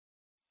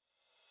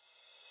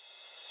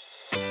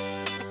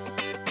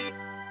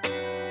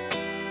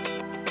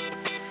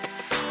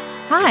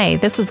Hi,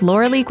 this is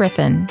Laura Lee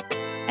Griffin.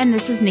 And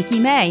this is Nikki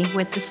May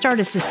with the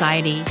Stardust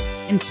Society,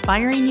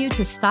 inspiring you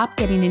to stop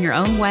getting in your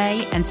own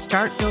way and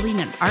start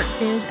building an art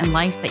biz and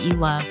life that you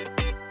love.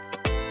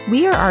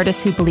 We are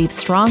artists who believe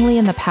strongly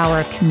in the power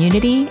of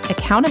community,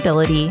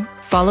 accountability,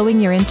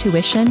 following your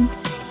intuition,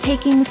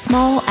 taking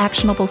small,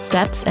 actionable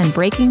steps, and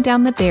breaking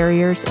down the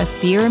barriers of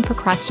fear and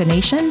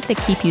procrastination that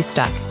keep you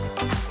stuck.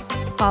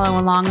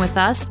 Follow along with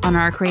us on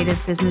our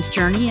creative business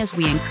journey as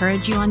we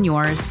encourage you on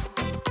yours.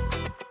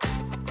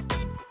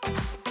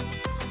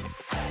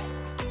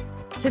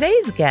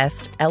 Today's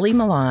guest, Elli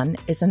Milan,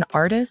 is an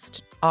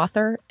artist,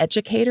 author,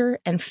 educator,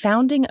 and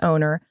founding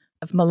owner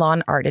of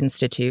Milan Art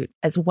Institute,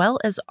 as well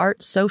as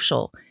Art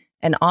Social,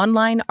 an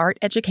online art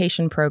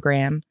education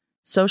program,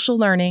 social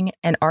learning,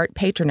 and art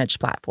patronage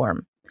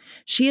platform.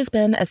 She has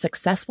been a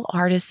successful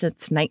artist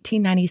since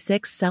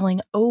 1996,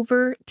 selling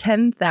over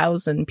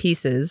 10,000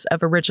 pieces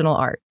of original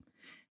art.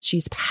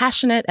 She's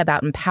passionate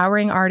about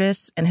empowering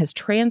artists and has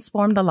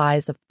transformed the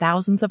lives of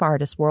thousands of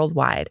artists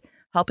worldwide,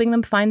 helping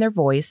them find their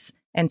voice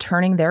and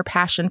turning their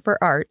passion for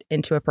art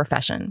into a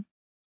profession.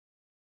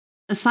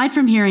 Aside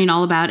from hearing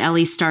all about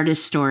Elli's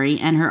Stardust story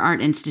and her art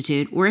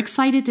institute, we're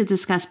excited to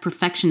discuss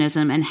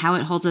perfectionism and how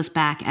it holds us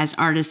back as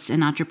artists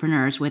and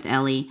entrepreneurs with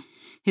Elli,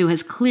 who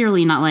has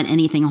clearly not let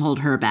anything hold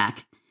her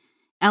back.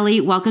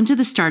 Elli, welcome to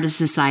the Stardust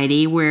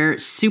Society. We're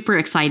super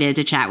excited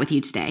to chat with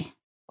you today.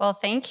 Well,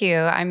 thank you.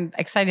 I'm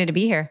excited to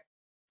be here.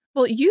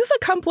 Well, you've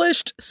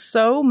accomplished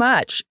so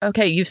much.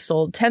 Okay, you've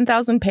sold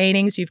 10,000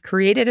 paintings, you've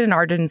created an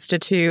art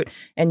institute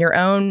and your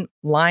own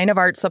line of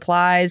art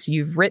supplies,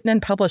 you've written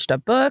and published a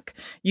book,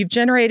 you've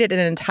generated an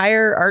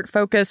entire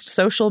art-focused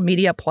social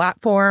media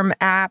platform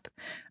app,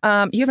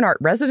 you have an art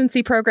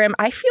residency program.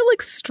 I feel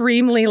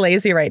extremely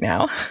lazy right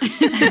now.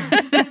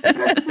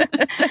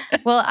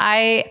 Well,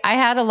 I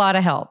had a lot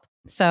of help.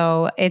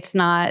 So it's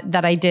not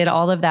that I did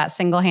all of that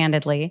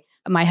single-handedly.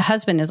 My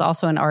husband is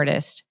also an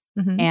artist.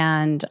 Mm-hmm.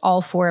 And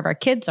all four of our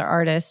kids are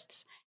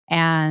artists.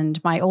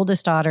 And my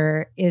oldest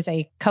daughter is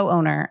a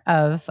co-owner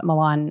of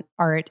Milan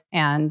Art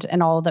and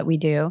all that we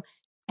do.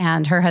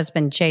 And her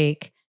husband,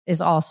 Jake,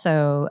 is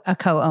also a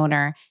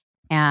co-owner.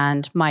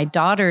 And my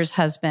daughter's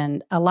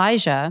husband,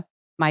 Elijah,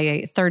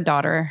 my third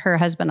daughter, her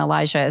husband,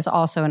 Elijah, is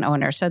also an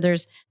owner. So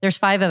there's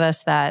five of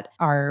us that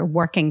are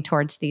working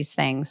towards these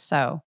things.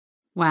 So,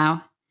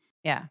 wow.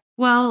 Yeah.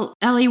 Well,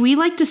 Elli, we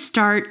like to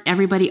start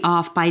everybody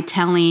off by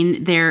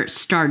telling their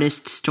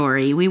Stardust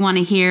story. We want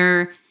to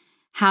hear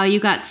how you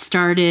got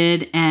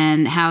started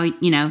and how,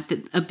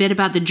 a bit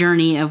about the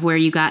journey of where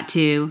you got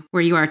to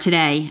where you are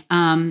today.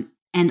 And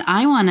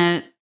I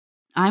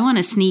want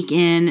to sneak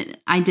in.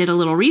 I did a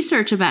little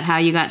research about how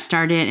you got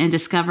started and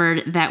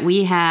discovered that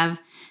we have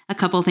a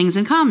couple things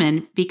in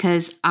common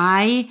because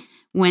I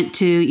went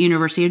to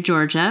University of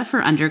Georgia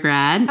for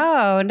undergrad.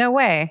 Oh, no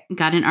way.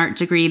 Got an art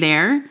degree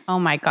there. Oh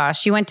my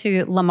gosh. You went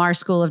to Lamar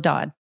School of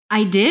Dodd.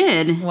 I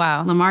did.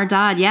 Wow. Lamar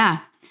Dodd, yeah.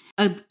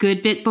 A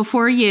good bit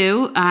before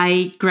you.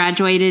 I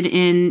graduated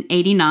in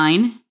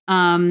 89.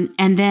 And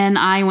then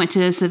I went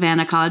to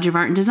Savannah College of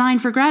Art and Design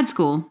for grad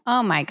school.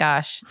 Oh my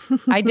gosh.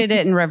 I did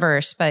it in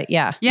reverse, but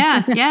yeah.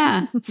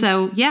 Yeah.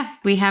 So yeah,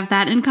 we have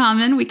that in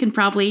common. We can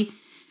probably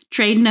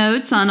trade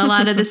notes on a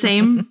lot of the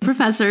same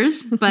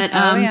professors, but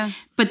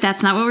but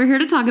that's not what we're here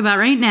to talk about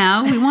right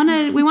now. We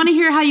want to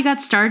hear how you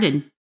got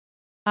started.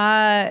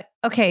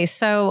 Okay,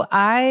 so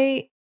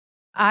I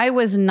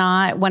was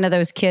not one of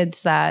those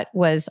kids that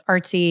was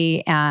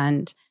artsy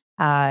and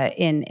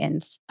in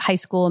high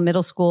school,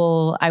 middle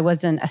school, I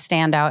wasn't a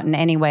standout in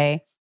any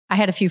way. I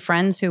had a few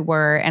friends who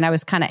were, and I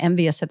was kind of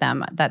envious of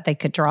them that they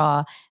could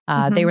draw.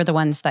 They were the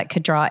ones that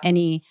could draw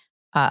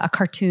a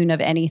cartoon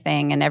of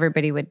anything, and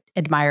everybody would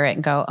admire it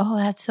and go, "Oh,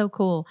 that's so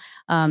cool!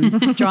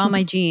 Draw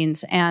my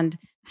jeans." And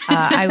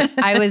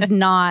I was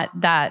not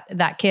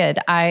that kid.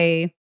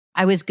 I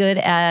was good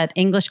at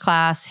English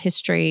class,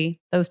 history,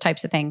 those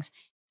types of things,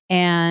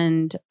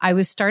 and I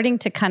was starting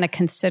to kind of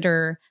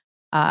consider.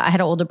 I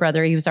had an older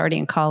brother; he was already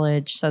in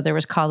college, so there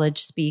was college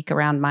speak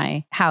around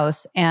my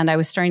house, and I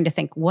was starting to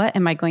think, "What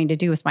am I going to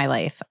do with my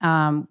life?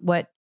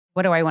 What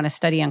do I want to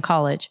study in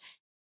college?"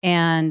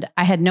 And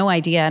I had no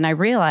idea. And I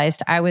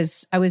realized I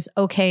was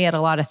okay at a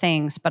lot of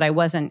things, but I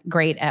wasn't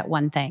great at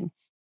one thing.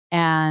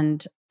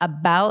 And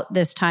about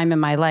this time in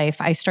my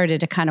life, I started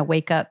to kind of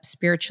wake up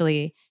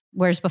spiritually,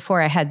 whereas before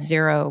I had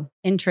zero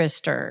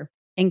interest or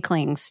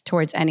inklings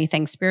towards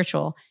anything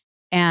spiritual.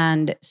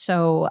 And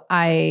so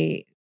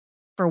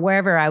for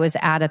wherever I was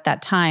at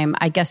that time,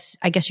 I guess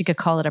you could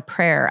call it a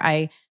prayer.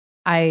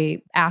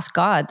 I asked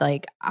God,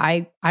 like,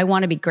 I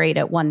want to be great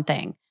at one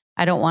thing.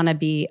 I don't want to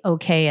be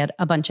okay at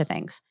a bunch of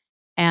things.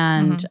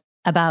 And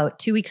about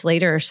 2 weeks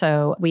later or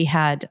so, we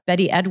had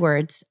Betty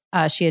Edwards.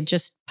 She had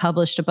just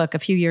published a book a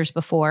few years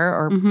before,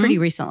 or pretty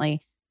recently,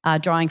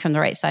 Drawing from the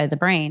Right Side of the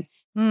Brain.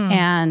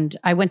 And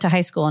I went to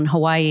high school in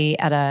Hawaii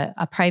at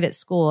a private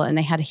school, and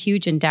they had a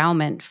huge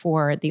endowment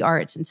for the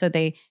arts. And so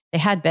they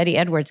had Betty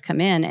Edwards come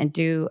in and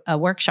do a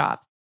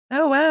workshop.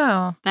 Oh,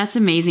 wow. That's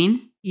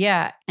amazing.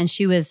 Yeah. And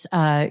she was,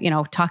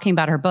 talking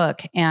about her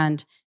book.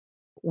 And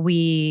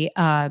we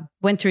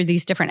went through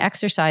these different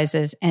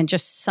exercises and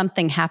just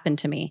something happened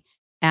to me.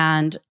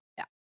 And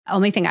the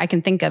only thing I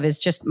can think of is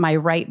just my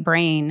right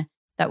brain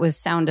that was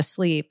sound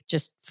asleep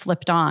just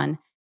flipped on.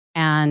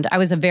 And I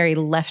was a very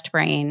left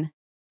brain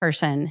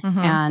person. Mm-hmm.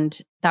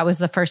 And that was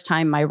the first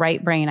time my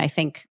right brain, I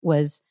think,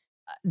 was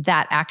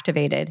that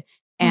activated.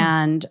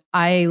 And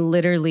I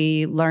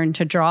literally learned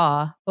to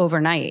draw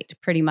overnight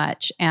pretty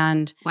much.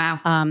 And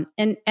wow.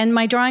 And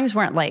my drawings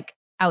weren't like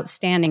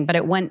outstanding, but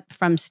it went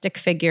from stick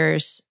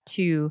figures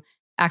to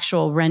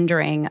actual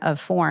rendering of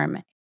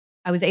form.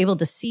 I was able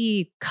to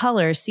see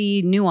color,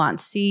 see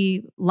nuance,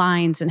 see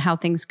lines and how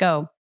things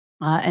go.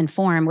 And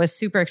form was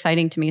super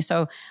exciting to me.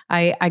 So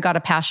I got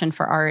a passion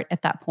for art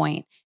at that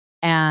point.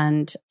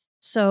 And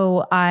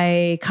so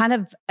I kind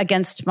of,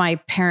 against my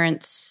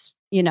parents,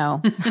 they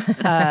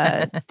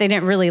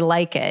didn't really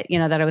like it,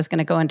 that I was going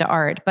to go into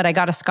art, but I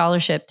got a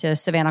scholarship to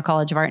Savannah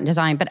College of Art and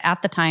Design. But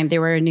at the time they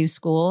were a new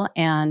school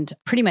and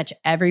pretty much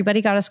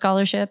everybody got a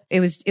scholarship. It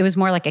was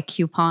more like a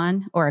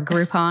coupon or a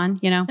Groupon,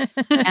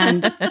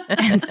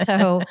 and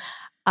so,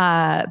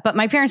 but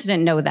my parents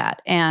didn't know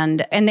that.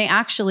 And they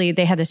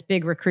had this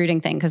big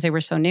recruiting thing because they were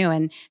so new,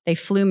 and they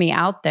flew me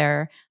out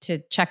there to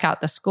check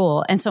out the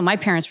school. And so my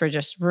parents were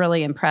just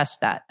really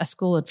impressed that a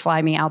school would fly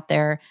me out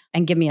there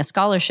and give me a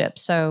scholarship.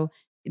 So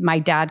my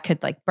dad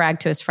could like brag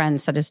to his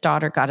friends that his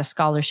daughter got a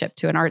scholarship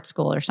to an art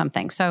school or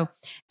something. So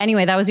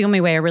anyway, that was the only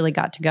way I really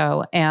got to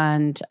go.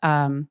 And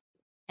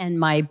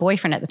my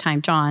boyfriend at the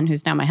time, John,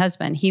 who's now my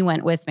husband, he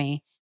went with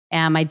me.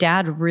 And my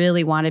dad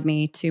really wanted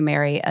me to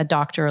marry a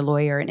doctor, a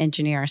lawyer, an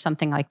engineer,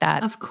 something like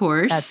that. Of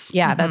course.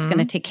 That's going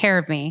to take care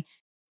of me.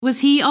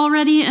 Was he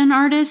already an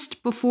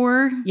artist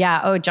before?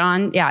 Yeah. Oh,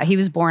 John. Yeah. He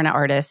was born an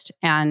artist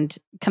and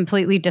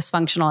completely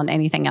dysfunctional in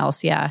anything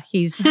else. Yeah.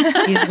 He's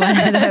one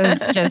of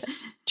those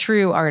just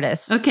true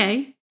artists.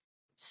 Okay.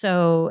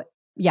 So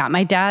yeah,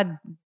 my dad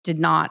did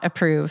not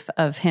approve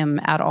of him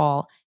at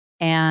all.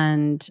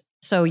 And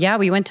so yeah,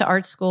 we went to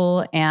art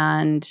school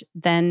and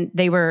then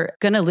they were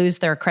going to lose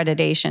their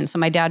accreditation. So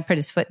my dad put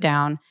his foot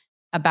down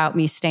about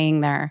me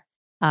staying there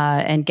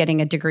and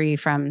getting a degree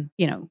from,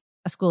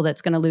 a school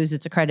that's going to lose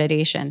its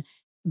accreditation.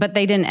 But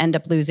they didn't end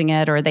up losing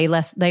it, or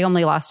they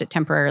only lost it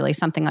temporarily,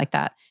 something like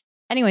that.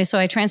 Anyway, so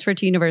I transferred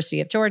to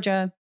University of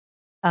Georgia,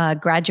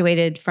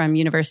 graduated from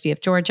University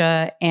of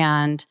Georgia,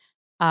 and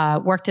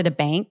worked at a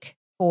bank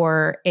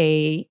for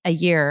a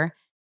year.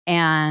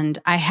 And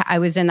I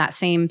was in that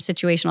same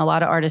situation a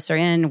lot of artists are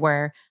in,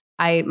 where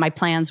my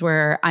plans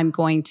were, I'm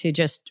going to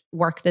just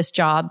work this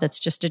job that's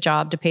just a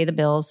job to pay the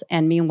bills.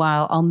 And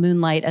meanwhile, I'll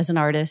moonlight as an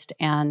artist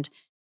and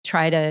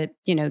try to,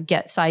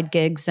 get side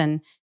gigs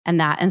and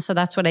that. And so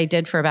that's what I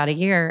did for about a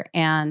year.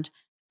 And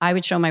I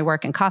would show my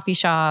work in coffee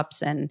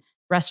shops and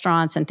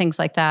restaurants and things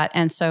like that.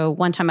 And so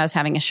one time I was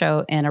having a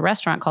show in a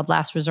restaurant called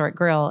Last Resort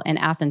Grill in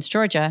Athens,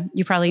 Georgia.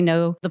 You probably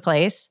know the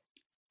place.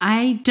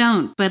 I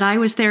don't, but I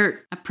was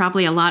there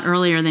probably a lot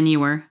earlier than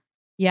you were.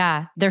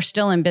 Yeah, they're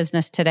still in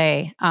business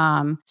today.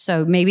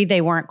 So maybe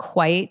they weren't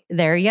quite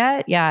there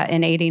yet. Yeah,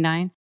 in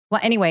 89. Well,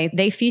 anyway,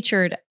 they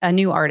featured a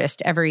new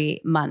artist every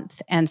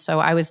month. And so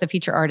I was the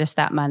feature artist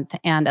that month.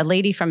 And a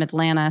lady from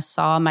Atlanta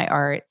saw my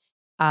art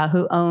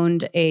who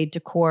owned a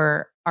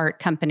decor art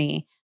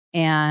company.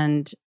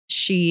 And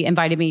she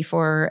invited me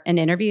for an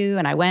interview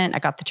and I went, I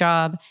got the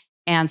job.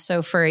 And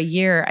so for a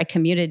year, I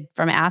commuted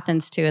from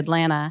Athens to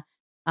Atlanta,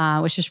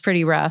 which was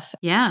pretty rough.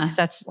 Yeah. 'Cause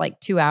that's like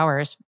 2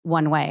 hours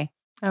one way.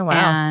 Oh, wow.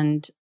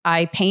 And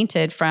I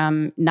painted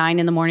from 9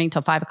 a.m.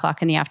 till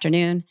 5:00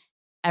 p.m.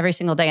 every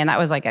single day. And that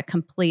was like a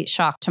complete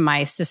shock to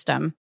my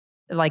system.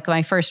 Like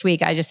my first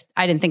week, I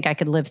didn't think I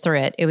could live through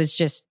it. It was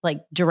just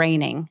like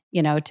draining,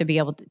 to be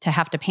able to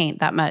have to paint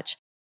that much.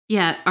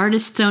 Yeah.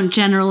 Artists don't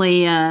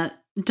generally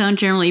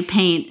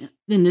paint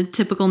in the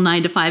typical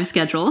 9 to 5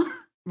 schedule.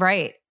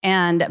 Right.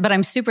 But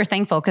I'm super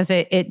thankful because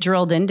it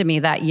drilled into me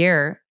that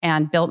year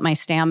and built my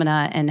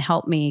stamina and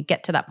helped me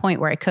get to that point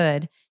where I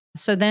could.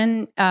 So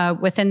then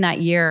within that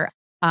year,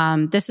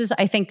 this is,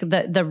 I think,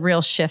 the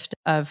real shift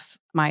of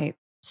my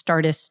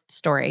Stardust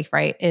story,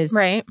 right?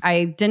 Right.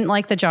 I didn't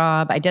like the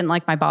job. I didn't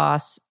like my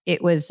boss. I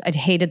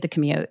hated the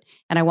commute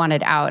and I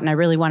wanted out and I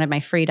really wanted my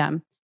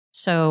freedom.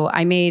 So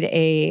I made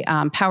a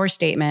power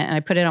statement and I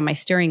put it on my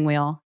steering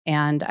wheel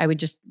and I would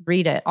just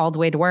read it all the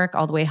way to work,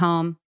 all the way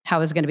home, how I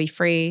was going to be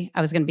free.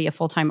 I was going to be a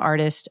full-time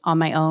artist on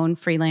my own,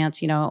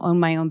 freelance, own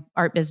my own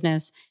art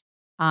business.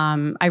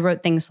 I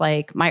wrote things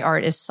like, my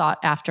art is sought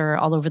after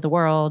all over the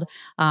world.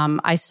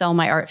 I sell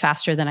my art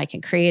faster than I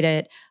can create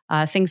it,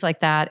 things like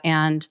that.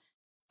 And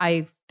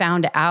I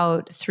found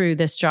out through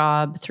this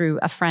job, through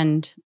a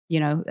friend,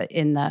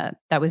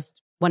 that was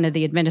one of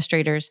the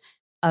administrators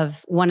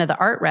of one of the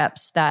art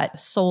reps that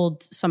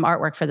sold some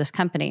artwork for this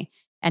company.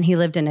 And he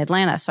lived in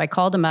Atlanta. So I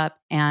called him up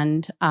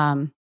and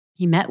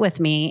he met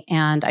with me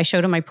and I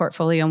showed him my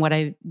portfolio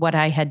and what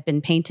I had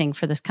been painting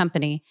for this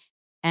company.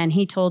 And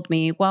he told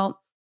me,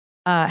 well,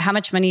 how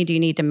much money do you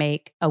need to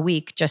make a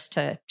week just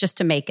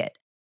to make it?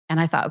 And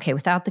I thought, okay,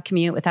 without the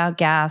commute, without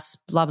gas,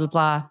 blah, blah,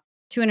 blah,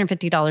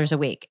 $250 a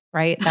week,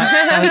 right?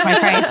 That was my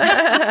price.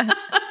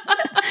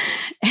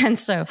 And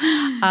so,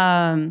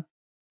 I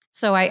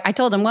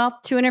told him, well,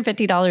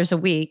 $250 a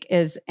week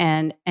is,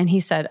 and he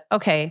said,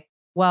 okay,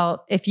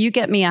 well, if you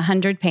get me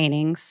 100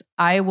 paintings,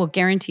 I will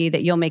guarantee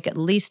that you'll make at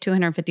least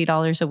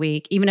 $250 a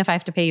week, even if I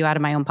have to pay you out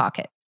of my own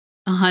pocket.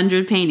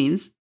 100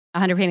 paintings.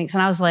 100 paintings.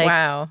 And I was like,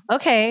 wow.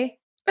 Okay.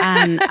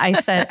 And I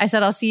said,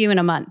 I'll see you in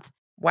a month.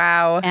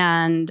 Wow.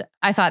 And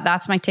I thought,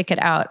 that's my ticket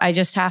out. I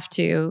just have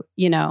to,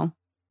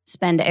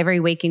 spend every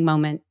waking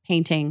moment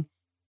painting.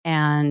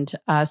 And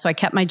so I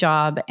kept my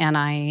job, and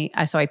I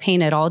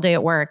painted all day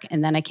at work.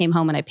 And then I came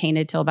home and I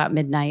painted till about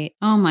midnight.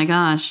 Oh my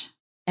gosh.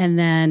 And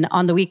then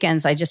on the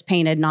weekends, I just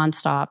painted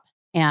nonstop.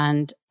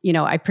 And,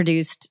 I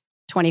produced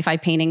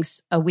 25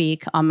 paintings a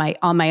week on my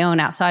own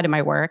outside of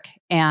my work,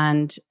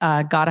 and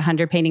got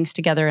 100 paintings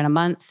together in a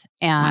month.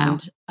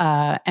 And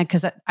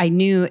because I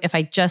knew if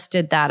I just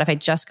did that, if I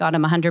just got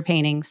him 100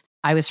 paintings,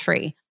 I was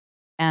free.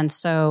 And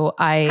so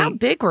How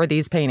big were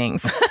these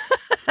paintings?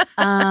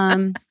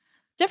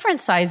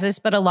 Different sizes,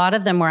 but a lot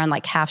of them were on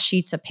like half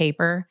sheets of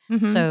paper.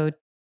 Mm-hmm. So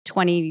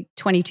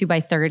 22 by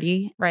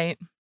 30. Right.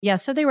 Yeah.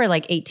 So they were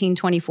like 18,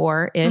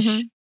 24-ish.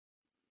 Mm-hmm.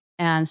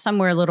 And some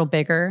were a little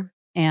bigger.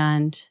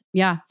 And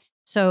yeah.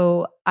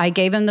 So I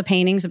gave him the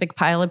paintings, a big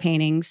pile of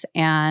paintings,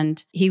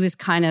 and he was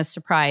kind of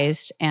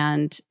surprised.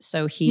 And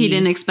so he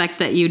didn't expect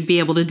that you'd be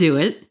able to do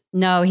it.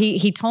 No,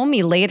 he told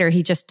me later,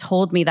 he just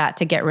told me that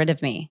to get rid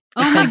of me.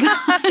 Oh my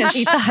gosh. Because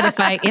he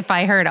thought if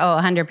I heard,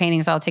 100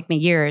 paintings, that'll take me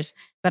years.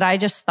 But I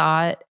just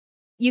thought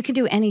you could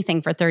do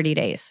anything for 30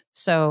 days.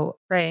 So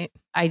right.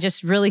 I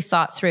just really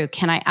thought through,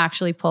 can I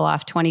actually pull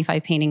off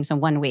 25 paintings in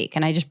 1 week?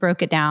 And I just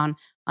broke it down.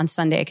 On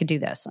Sunday, I could do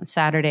this. On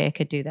Saturday, I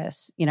could do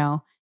this,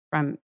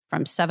 from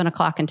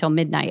 7:00 until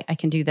midnight, I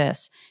can do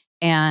this.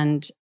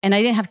 And I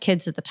didn't have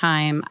kids at the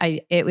time.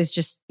 It was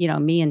just,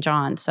 me and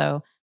John.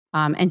 So,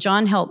 and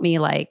John helped me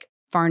like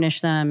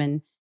varnish them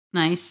and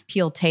nice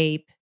peel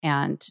tape.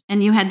 And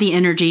you had the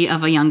energy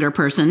of a younger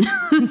person.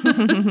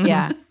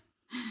 Yeah.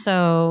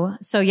 So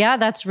yeah,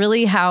 that's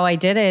really how I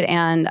did it.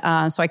 And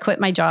so I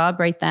quit my job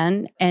right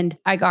then, and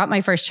I got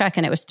my first check,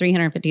 and it was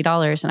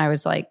 $350. And I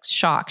was like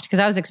shocked because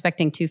I was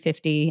expecting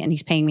 $250, and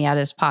he's paying me out of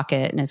his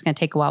pocket, and it's going to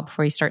take a while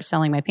before he starts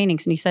selling my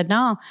paintings. And he said,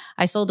 no,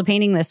 I sold a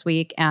painting this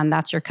week, and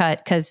that's your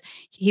cut. Because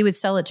he would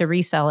sell it to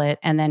resell it,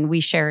 and then we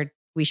shared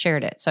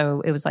it.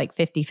 So it was like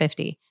 50-50.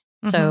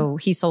 Mm-hmm. So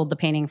he sold the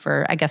painting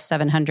for, I guess,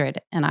 $700,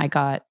 and I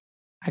got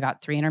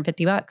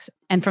 $350.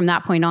 And from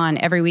that point on,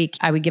 every week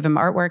I would give him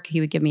artwork.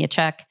 He would give me a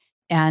check,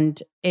 and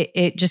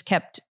it just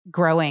kept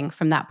growing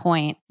from that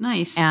point.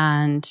 Nice.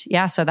 And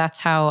yeah, so that's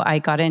how I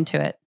got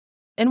into it.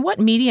 And what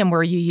medium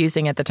were you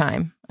using at the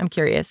time? I'm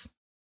curious.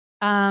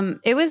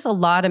 It was a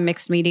lot of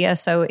mixed media.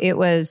 So it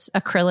was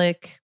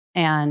acrylic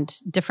and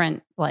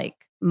different like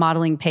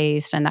modeling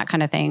paste and that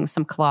kind of thing,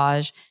 some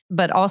collage,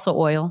 but also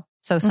oil.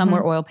 So some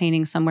were oil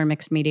paintings, some were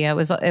mixed media.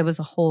 It was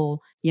a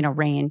whole,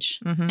 range.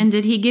 Mm-hmm. And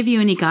did he give you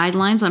any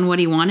guidelines on what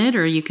he wanted,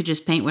 or you could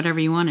just paint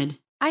whatever you wanted?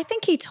 I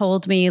think he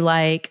told me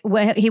like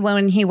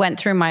when he went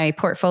through my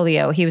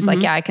portfolio, he was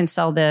like, yeah, I can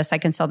sell this. I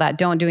can sell that.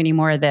 Don't do any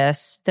more of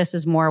this. This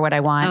is more what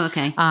I want. Oh,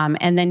 okay.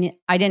 And then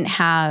I didn't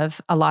have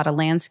a lot of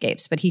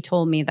landscapes, but he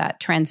told me that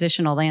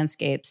transitional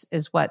landscapes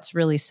is what's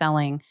really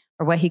selling,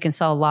 or what he can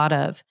sell a lot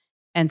of.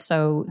 And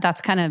so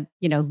that's kind of,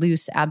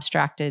 loose,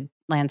 abstracted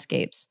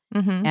landscapes.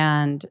 Mm-hmm.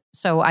 And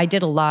so I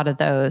did a lot of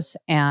those,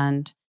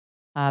 and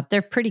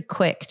they're pretty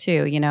quick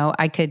too.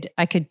 I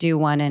could do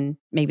one in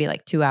maybe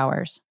like 2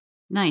 hours.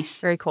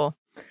 Nice. Very cool.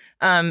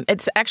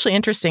 It's actually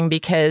interesting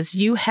because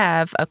you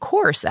have a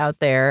course out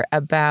there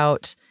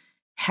about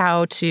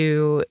how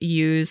to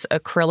use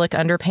acrylic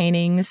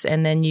underpaintings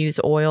and then use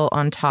oil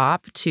on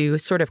top to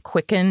sort of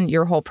quicken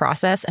your whole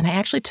process. And I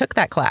actually took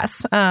that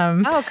class.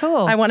 Oh,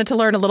 cool. I wanted to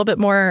learn a little bit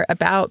more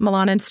about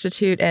Milan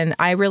Institute, and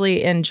I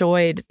really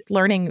enjoyed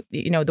learning,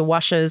 the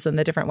washes and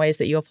the different ways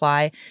that you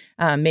apply.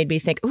 Made me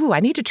think, ooh, I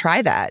need to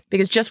try that,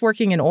 because just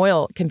working in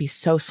oil can be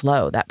so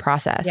slow, that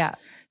process. Yeah.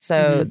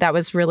 So that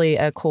was really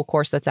a cool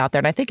course that's out there.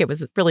 And I think it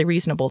was really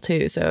reasonable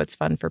too. So it's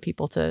fun for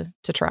people to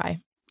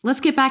try.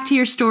 Let's get back to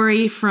your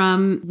story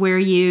from where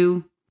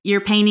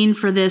you're painting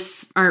for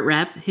this art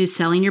rep who's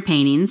selling your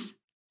paintings.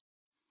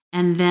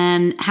 And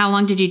then how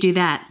long did you do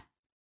that?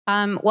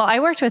 Well, I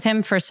worked with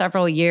him for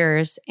several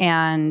years,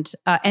 and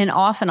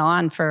off and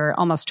on for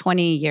almost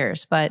 20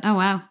 years. But oh,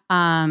 wow.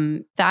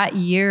 That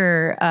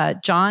year,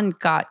 John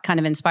got kind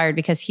of inspired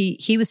because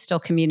he was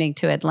still commuting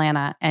to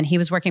Atlanta, and he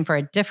was working for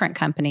a different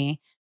company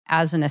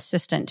as an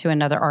assistant to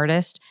another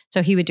artist.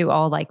 So he would do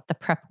all like the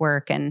prep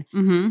work and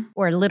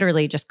or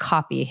literally just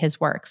copy his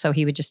work. So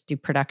he would just do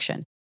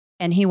production.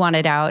 And he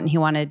wanted out, and he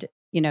wanted,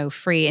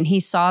 free. And he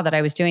saw that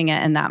I was doing it,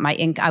 and that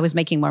I was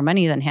making more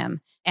money than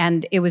him.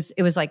 And it was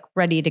like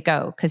ready to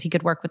go because he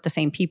could work with the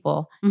same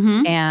people.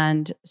 Mm-hmm.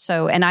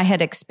 And I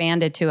had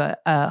expanded to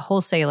a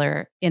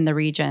wholesaler in the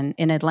region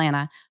in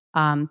Atlanta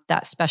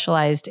that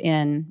specialized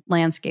in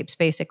landscapes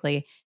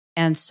basically.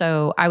 And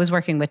so I was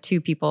working with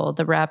two people,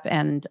 the rep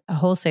and a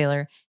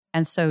wholesaler.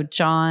 And so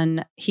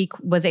John, he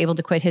was able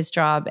to quit his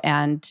job,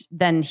 and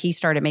then he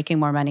started making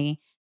more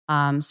money.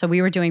 So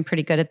we were doing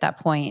pretty good at that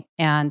point.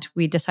 And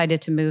we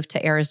decided to move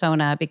to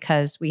Arizona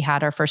because we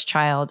had our first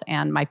child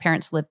and my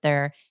parents lived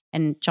there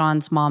and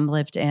John's mom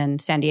lived in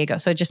San Diego.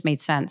 So it just made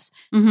sense.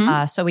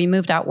 So we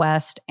moved out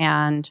west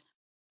and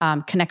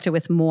connected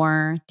with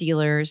more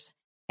dealers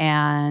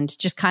and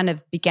just kind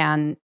of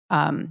began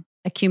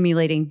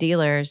accumulating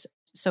dealers.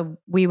 So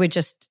we would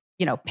just,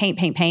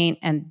 paint,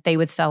 and they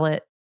would sell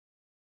it.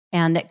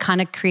 And it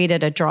kind of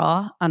created a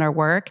draw on our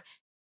work.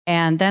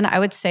 And then I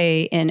would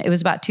say it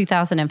was about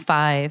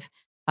 2005,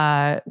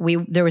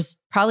 there was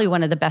probably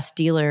one of the best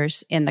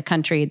dealers in the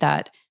country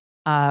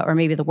or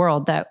maybe the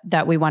world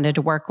that we wanted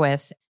to work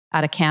with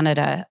out of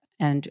Canada.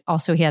 And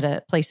also he had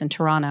a place in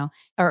Toronto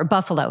or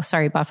Buffalo.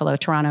 Sorry, Buffalo.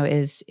 Toronto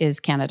is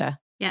Canada.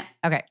 Yeah.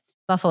 Okay.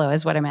 Buffalo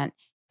is what I meant.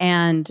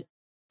 And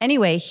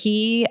anyway,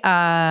 he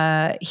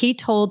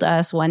told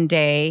us one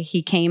day,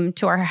 he came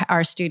to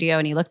our studio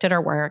and he looked at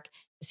our work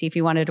to see if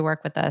he wanted to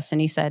work with us. And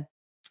he said,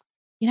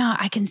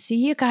 I can see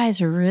you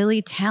guys are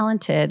really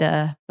talented,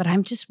 but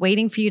I'm just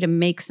waiting for you to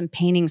make some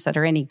paintings that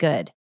are any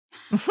good.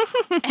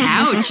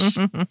 Ouch.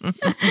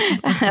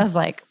 I was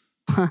like,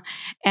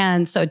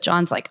 and so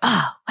John's like,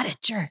 oh, what a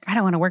jerk. I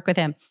don't want to work with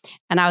him.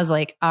 And I was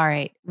like, all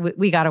right,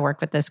 we got to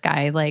work with this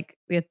guy. Like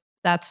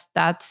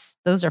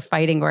those are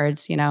fighting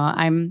words.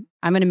 I'm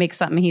going to make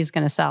something he's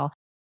going to sell.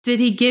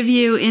 Did he give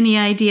you any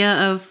idea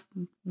of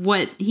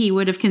what he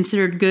would have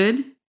considered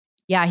good?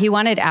 Yeah, he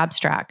wanted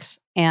abstracts.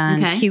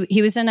 And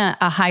he was in a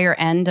higher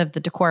end of the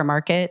decor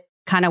market,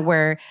 kind of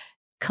where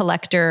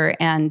collector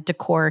and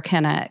decor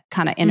kind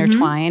of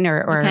intertwine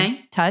or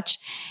touch.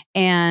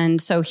 And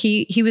so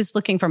he was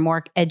looking for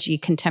more edgy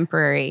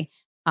contemporary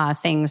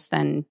things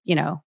than,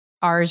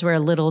 ours were a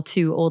little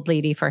too old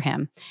lady for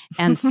him.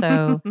 And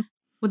so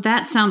well,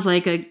 that sounds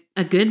like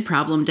a good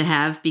problem to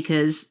have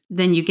because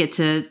then you get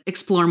to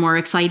explore more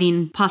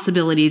exciting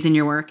possibilities in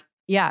your work.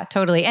 Yeah,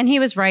 totally. And he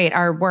was right.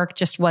 Our work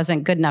just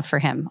wasn't good enough for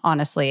him.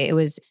 Honestly, it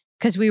was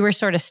because we were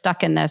sort of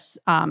stuck in this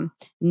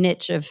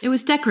niche of. It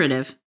was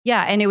decorative.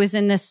 Yeah. And it was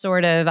in this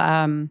sort of,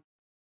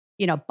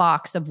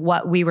 box of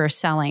what we were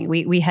selling.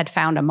 We had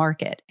found a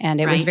market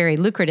and it was very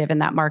lucrative in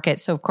that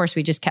market. So of course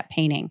we just kept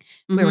painting.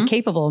 We were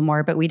capable of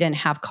more, but we didn't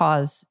have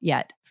cause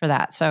yet for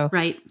that. So,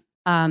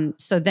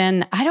 so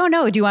then I don't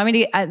know, do you want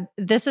me to,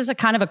 this is a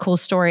kind of a cool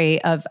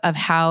story of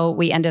how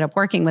we ended up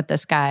working with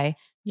this guy.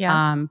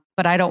 Yeah.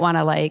 But I don't want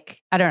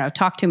to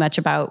talk too much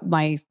about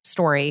my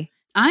story.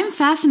 I'm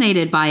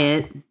fascinated by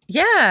it.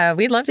 Yeah,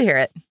 we'd love to hear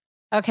it.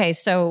 Okay.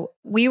 So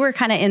we were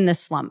kind of in this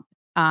slump.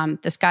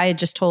 This guy had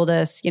just told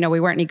us, we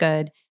weren't any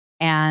good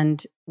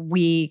and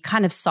we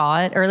kind of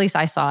saw it, or at least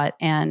I saw it.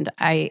 And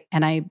I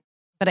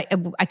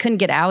couldn't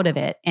get out of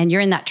it. And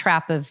you're in that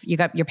trap of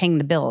you're paying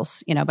the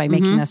bills, by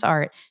making this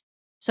art.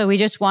 So we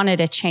just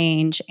wanted a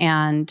change.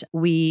 And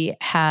we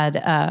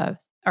had,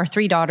 our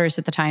 3 daughters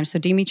at the time. So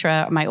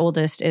Dimitra, my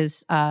oldest,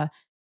 is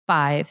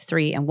 5,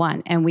 3, and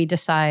 1. And we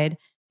decide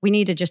we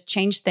need to just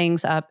change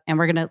things up and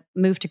we're going to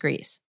move to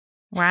Greece.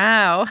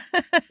 Wow.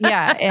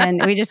 Yeah.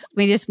 And we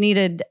just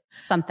needed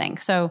something.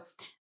 So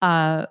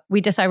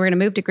we decided we're going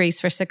to move to Greece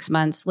for 6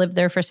 months, live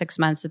there for 6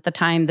 months. At the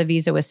time, the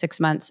visa was 6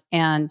 months,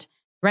 and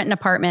rent an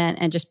apartment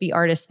and just be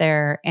artists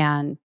there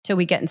and till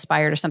we get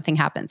inspired or something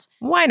happens.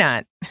 Why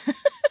not?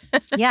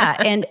 Yeah.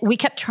 And we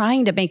kept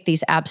trying to make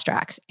these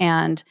abstracts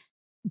and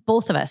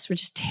both of us were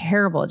just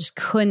terrible, just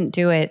couldn't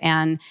do it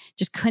and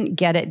just couldn't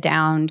get it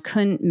down,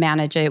 couldn't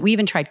manage it. We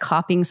even tried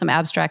copying some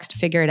abstracts to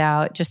figure it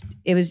out.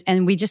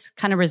 And we just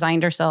kind of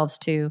resigned ourselves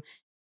to,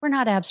 we're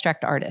not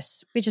abstract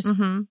artists. We just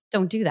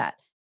don't do that.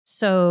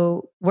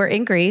 So we're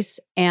in Greece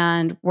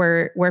and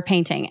we're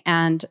painting,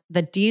 and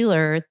the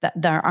dealer,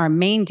 our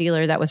main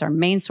dealer, that was our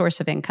main source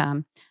of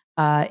income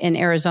in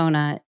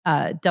Arizona,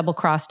 double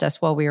crossed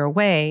us while we were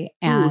away,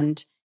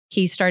 and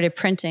he started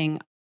printing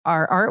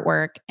our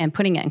artwork and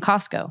putting it in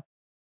Costco.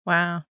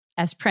 Wow.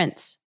 As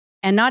prints,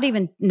 and not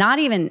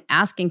even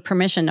asking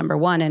permission, number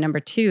one, and number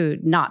two,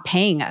 not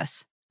paying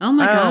us. Oh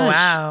my gosh.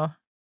 Wow.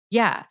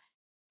 Yeah.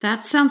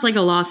 That sounds like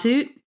a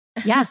lawsuit.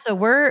 Yeah. So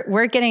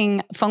we're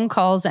getting phone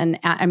calls and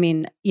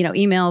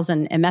emails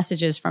and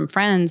messages from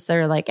friends.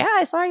 They're like, yeah,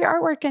 I saw your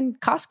artwork in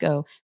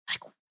Costco.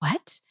 Like,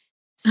 what?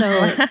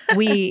 So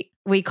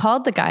we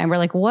called the guy and we're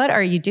like, what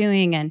are you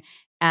doing?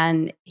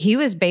 And he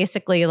was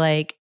basically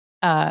like,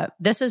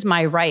 this is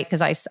my right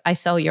because I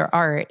sell your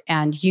art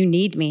and you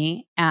need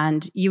me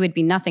and you would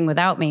be nothing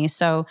without me.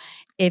 So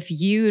if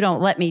you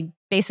don't let me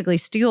basically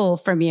steal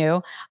from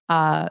you,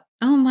 oh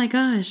my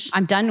gosh,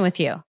 I'm done with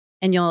you.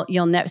 And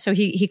you'll never. So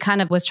he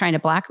kind of was trying to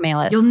blackmail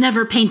us. You'll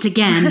never paint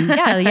again.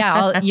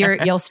 Yeah.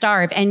 You'll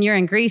starve, and you're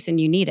in Greece, and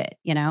you need it.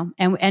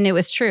 And it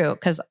was true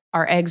because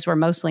our eggs were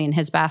mostly in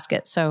his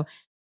basket. So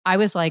I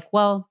was like,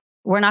 well,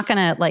 we're not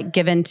going to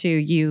give in to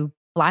you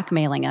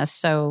blackmailing us.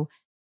 So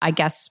I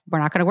guess we're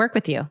not going to work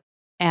with you,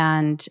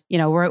 and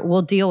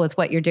we'll deal with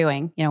what you're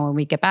doing. When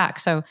we get back.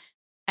 So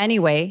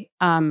anyway,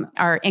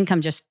 our income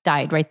just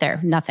died right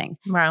there. Nothing.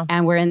 Wow.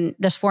 And we're in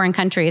this foreign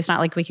country. It's not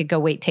like we could go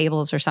wait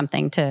tables or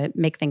something to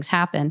make things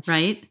happen.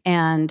 Right.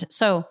 And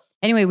so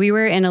anyway, we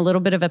were in a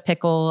little bit of a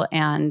pickle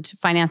and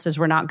finances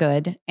were not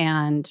good.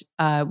 And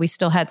we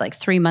still had like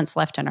 3 months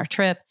left on our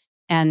trip.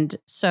 And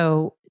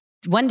so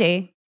one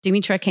day,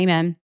 Dimitra came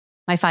in,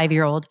 my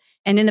 5-year-old.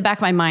 And in the back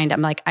of my mind,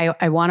 I'm like,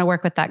 I want to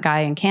work with that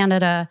guy in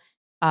Canada.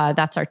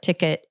 That's our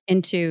ticket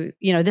into,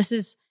 this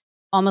is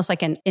almost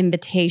like an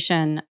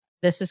invitation.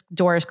 This is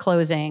doors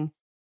closing,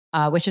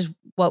 which is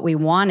what we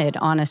wanted,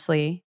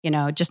 honestly,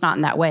 just not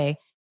in that way.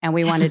 And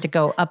we wanted to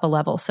go up a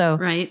level. So,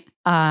 right.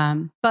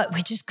 But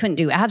we just couldn't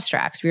do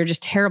abstracts. We were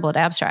just terrible at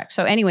abstracts.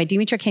 So anyway,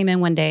 Dimitra came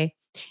in one day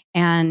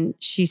and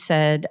she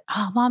said,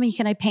 "Oh, Mommy,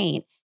 can I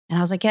paint?" And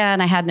I was like, "Yeah."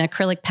 And I had an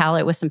acrylic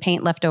palette with some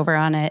paint left over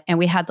on it. And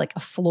we had like a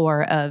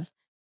floor of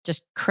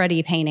just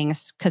cruddy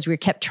paintings because we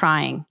kept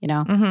trying,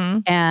 Mm-hmm.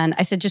 And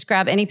I said, "Just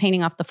grab any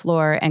painting off the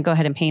floor and go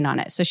ahead and paint on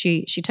it." So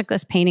she took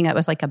this painting that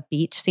was like a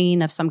beach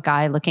scene of some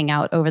guy looking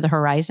out over the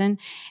horizon.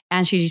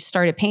 And she just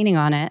started painting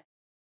on it.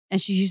 And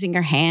she's using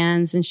her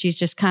hands and she's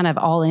just kind of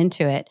all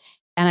into it.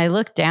 And I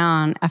looked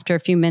down after a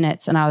few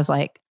minutes and I'm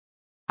like,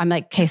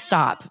 "Okay,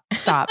 stop.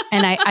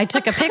 And I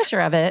took a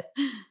picture of it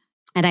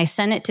and I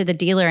sent it to the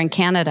dealer in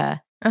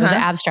Canada. It was an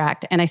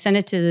abstract. And I sent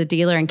it to the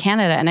dealer in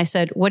Canada and I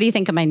said, "What do you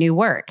think of my new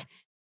work?"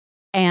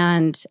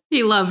 And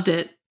he loved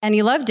it. And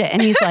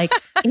he's like,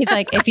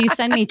 "If you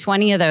send me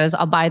 20 of those,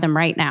 I'll buy them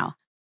right now."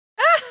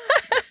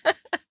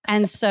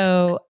 And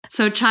so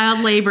child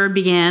labor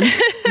began.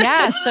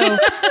 Yeah. So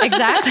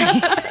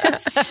exactly.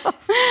 So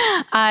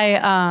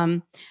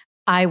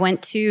I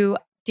went to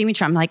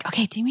Dimitra. I'm like,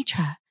 "Okay,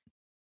 Dimitra,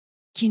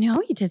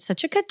 you did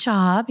such a good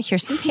job.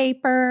 Here's some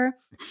paper,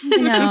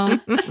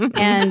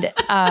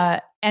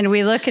 and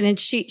we look and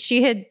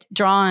she had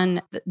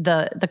drawn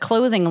the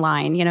clothing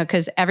line,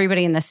 because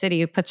everybody in the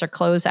city puts their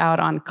clothes out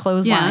on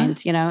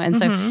clotheslines,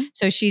 and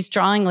so she's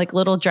drawing like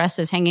little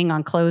dresses hanging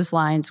on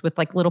clotheslines with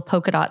like little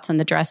polka dots in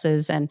the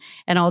dresses and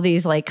all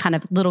these like kind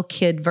of little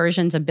kid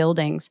versions of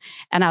buildings.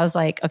 And I was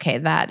like, "Okay,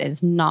 that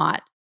is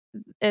not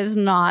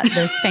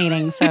this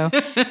painting." So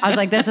I was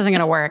like, "This isn't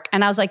going to work."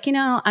 And I was like,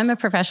 I'm a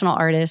professional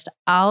artist.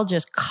 I'll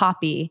just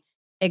copy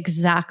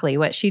exactly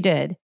what she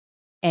did.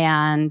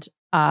 And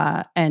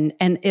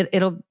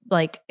it'll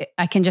like,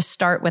 I can just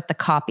start with the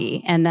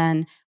copy. And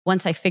then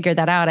once I figure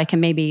that out, I can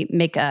maybe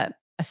make a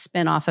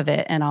spin off of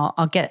it and I'll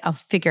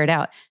figure it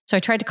out. So I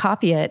tried to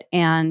copy it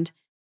and it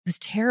was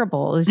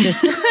terrible. It was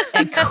just,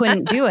 I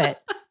couldn't do it.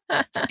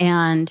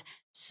 And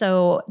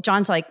so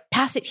John's like,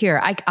 "Pass it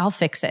here. I'll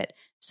fix it."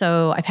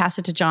 So I pass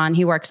it to John.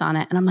 He works on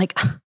it. And I'm like,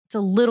 "It's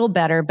a little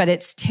better, but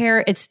it's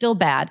still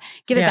bad.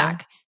 Give it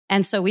back."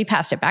 And so we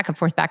passed it back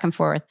and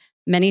forth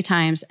many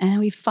times. And then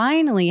we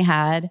finally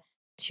had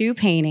 2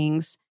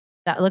 paintings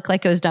that looked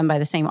like it was done by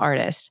the same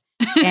artist.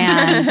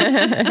 And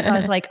so I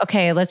was like,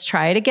 "Okay, let's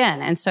try it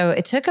again." And so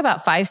it took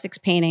about 5-6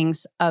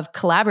 paintings of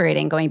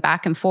collaborating, going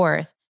back and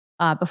forth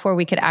before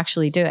we could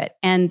actually do it.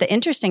 And the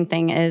interesting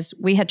thing is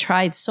we had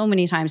tried so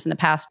many times in the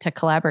past to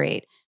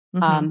collaborate.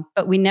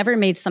 But we never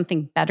made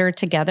something better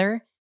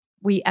together.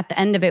 At the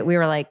end of it, we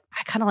were like,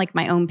 "I kind of like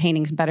my own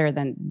paintings better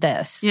than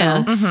this."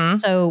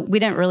 So we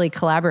didn't really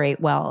collaborate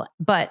well,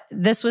 but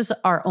this was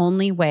our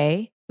only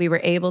way we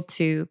were able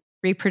to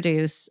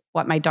reproduce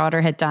what my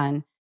daughter had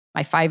done.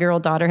 My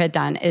 5-year-old daughter had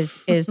done is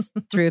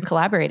through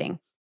collaborating.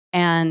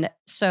 And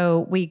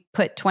so we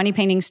put 20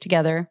 paintings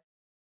together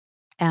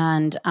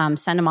and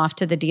sent them off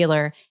to the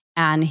dealer,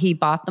 and he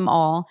bought them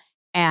all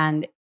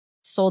and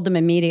sold them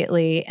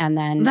immediately. And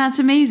then that's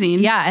amazing.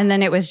 Yeah. And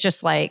then it was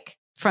just like,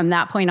 from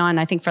that point on,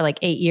 I think for like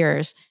 8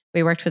 years,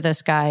 we worked with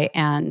this guy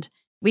and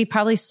we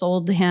probably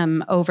sold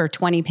him over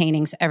 20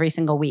 paintings every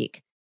single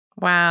week.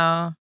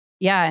 Wow.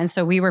 Yeah. And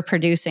so we were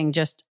producing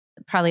just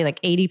probably like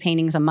 80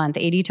 paintings a month,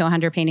 80 to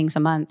 100 paintings a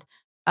month,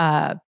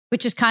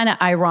 which is kind of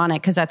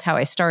ironic because that's how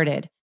I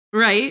started.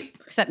 Right.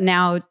 Except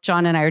now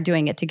John and I are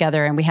doing it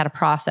together and we had a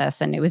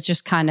process and it was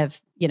just kind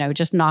of,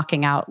 just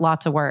knocking out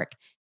lots of work.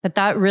 But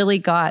that really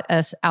got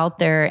us out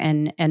there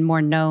and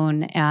more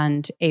known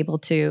and able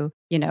to,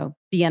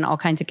 be in all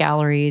kinds of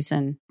galleries.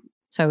 And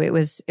so it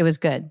was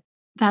good.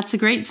 That's a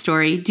great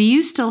story. Do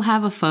you still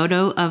have a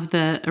photo of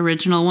the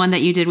original one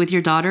that you did with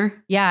your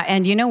daughter? Yeah.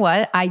 And you know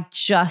what? I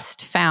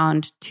just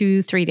found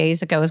 2-3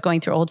 days ago, I was going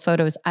through old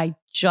photos. I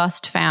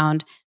just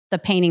found the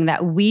painting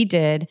that we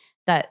did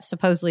that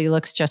supposedly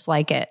looks just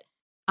like it.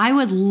 I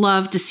would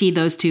love to see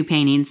those 2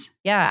 paintings.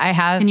 Yeah, I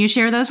have. Can you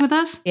share those with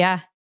us?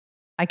 Yeah,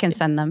 I can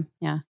send them.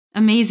 Yeah.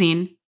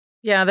 Amazing.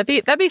 Yeah,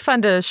 that'd be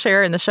fun to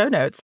share in the show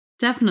notes.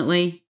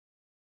 Definitely.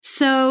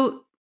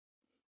 So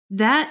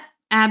that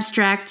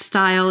abstract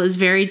style is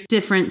very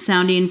different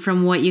sounding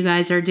from what you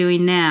guys are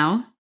doing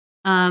now.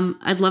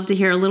 I'd love to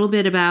hear a little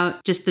bit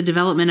about just the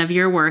development of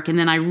your work. And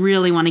then I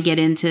really want to get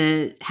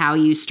into how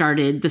you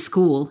started the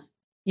school.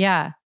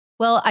 Yeah.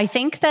 Well, I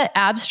think that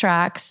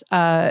abstracts,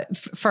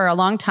 for a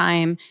long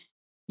time,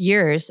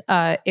 years,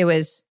 it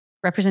was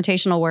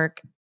representational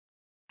work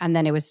and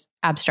then it was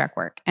abstract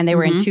work. And they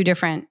were in 2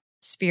 different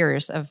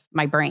spheres of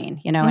my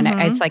brain, and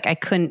it's like I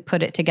couldn't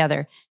put it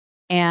together.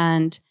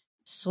 And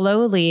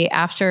slowly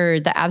after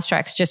the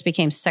abstracts just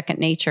became second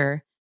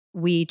nature,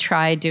 we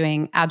tried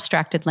doing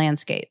abstracted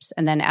landscapes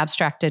and then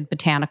abstracted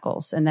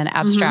botanicals and then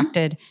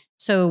abstracted.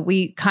 So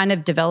we kind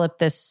of developed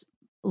this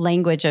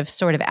language of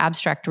sort of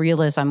abstract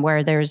realism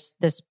where there's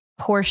this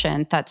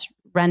portion that's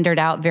rendered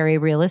out very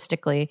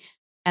realistically.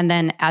 And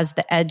then as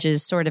the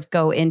edges sort of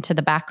go into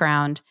the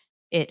background,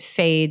 it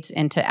fades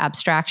into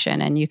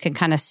abstraction. And you can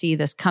kind of see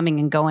this coming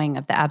and going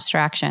of the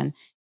abstraction.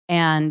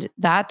 And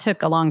that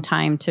took a long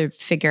time to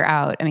figure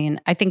out. I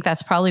mean, I think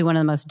that's probably one of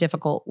the most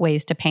difficult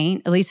ways to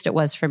paint. At least it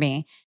was for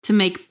me. To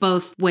make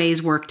both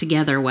ways work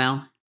together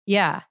well.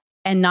 Yeah.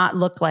 And not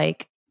look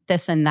like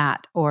this and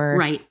that, or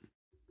right.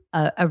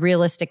 a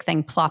realistic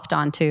thing plopped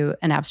onto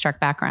an abstract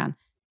background.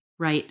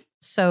 Right.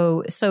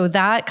 So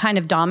that kind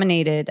of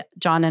dominated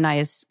John and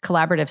I's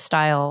collaborative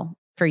style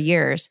for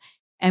years.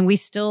 And we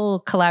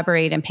still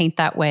collaborate and paint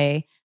that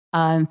way.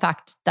 In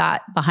fact,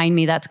 that behind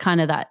me, that's kind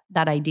of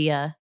that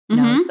idea. You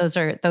know, those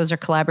are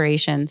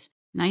collaborations.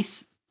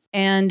 Nice.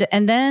 And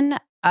then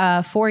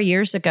 4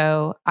 years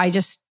ago, I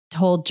just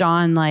told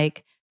John,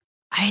 like,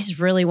 I just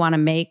really want to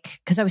make,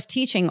 because I was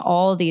teaching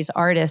all these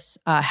artists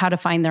how to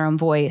find their own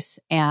voice.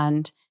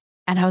 And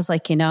I was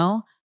like, you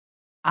know,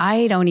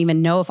 I don't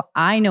even know if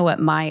I know what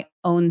my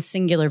own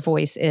singular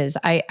voice is.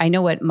 I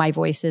know what my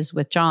voice is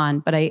with John,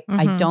 but I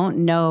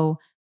don't know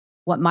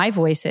what my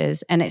voice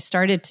is. And it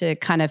started to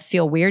kind of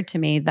feel weird to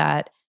me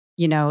that,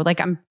 you know, like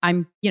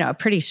I'm, you know, a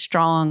pretty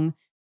strong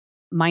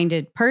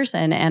minded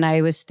person. And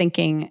I was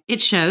thinking,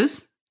 it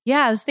shows.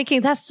 Yeah. I was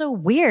thinking that's so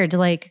weird.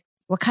 Like,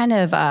 what kind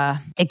of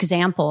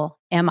example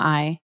am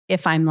I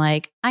if I'm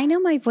like, I know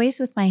my voice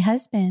with my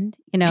husband?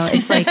 You know,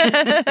 it's like,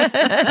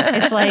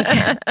 I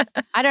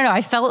don't know.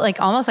 I felt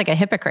like almost like a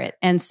hypocrite.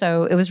 And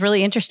so it was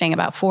really interesting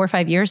about 4 or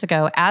 5 years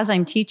ago, as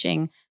I'm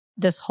teaching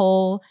this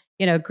whole,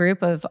 you know,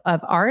 group of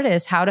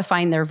artists how to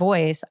find their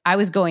voice, I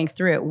was going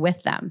through it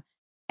with them.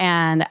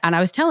 And I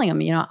was telling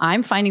them, you know,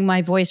 I'm finding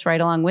my voice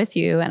right along with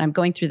you. And I'm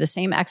going through the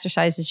same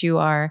exercises you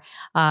are,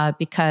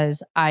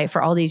 because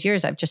for all these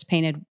years, I've just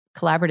painted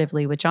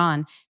collaboratively with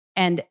John.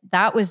 And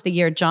that was the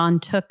year John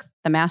took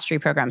the mastery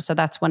program. So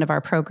that's one of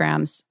our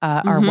programs,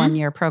 our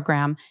 1-year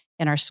program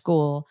in our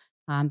school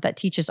that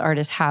teaches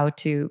artists how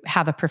to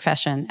have a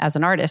profession as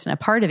an artist. And a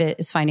part of it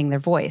is finding their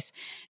voice.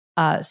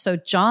 So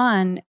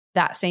John,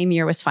 that same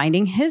year, was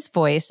finding his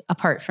voice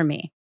apart from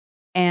me.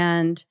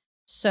 And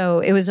so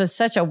it was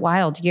such a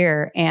wild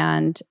year.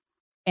 And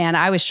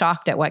I was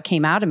shocked at what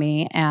came out of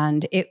me.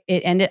 And it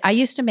ended, I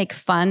used to make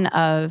fun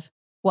of,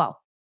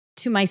 well,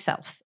 to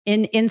myself,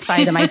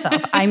 inside of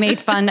myself, I made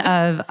fun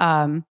of,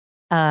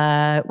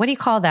 what do you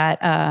call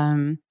that?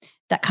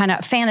 That kind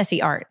of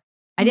fantasy art.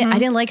 I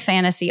didn't like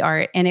fantasy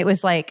art. And it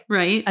was like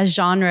a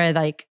genre,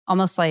 like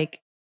almost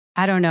like,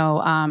 I don't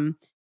know.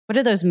 What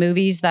are those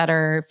movies that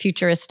are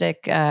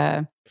futuristic,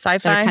 sci-fi,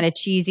 that are kind of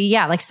cheesy?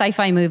 Yeah. Like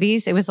sci-fi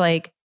movies. It was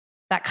like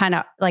that kind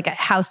of like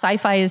how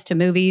sci-fi is to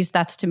movies.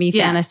 That's to me,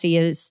 fantasy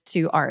is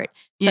to art.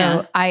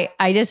 So I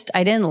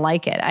didn't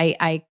like it.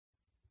 I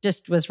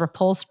just was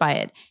repulsed by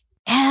it.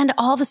 And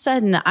all of a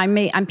sudden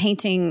I'm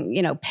painting,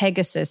 you know,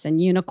 Pegasus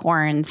and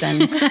unicorns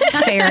and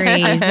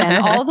fairies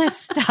and all this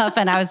stuff.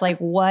 And I was like,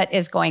 what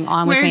is going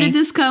on with me? Where did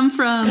this come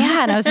from?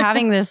 Yeah. And I was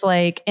having this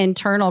like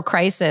internal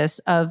crisis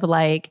of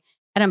like,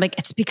 and I'm like,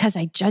 it's because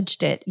I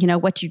judged it. You know,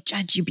 what you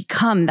judge, you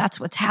become. That's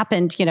what's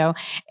happened, you know.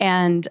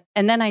 And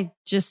then I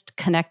just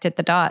connected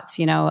the dots,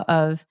 you know,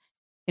 of,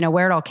 you know,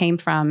 where it all came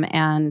from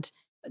and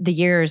the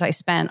years I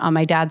spent on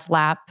my dad's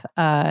lap,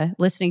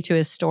 listening to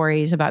his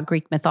stories about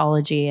Greek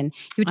mythology. And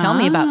he would tell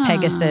me about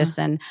Pegasus,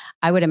 and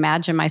I would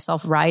imagine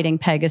myself riding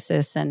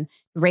Pegasus and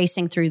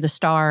racing through the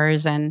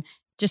stars, and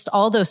just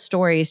all those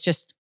stories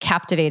just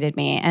captivated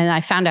me. And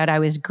I found out I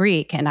was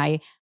Greek, and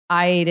I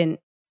didn't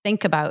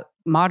think about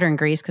modern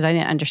Greece because I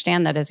didn't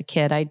understand that as a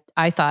kid.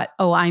 I thought,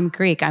 oh, I'm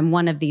Greek. I'm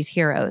one of these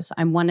heroes.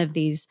 I'm one of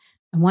these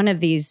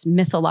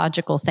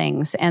mythological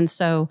things. And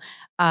so,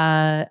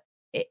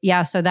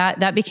 so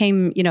that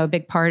became, you know, a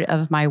big part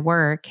of my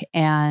work.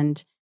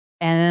 And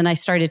then I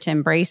started to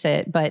embrace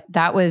it. But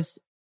that was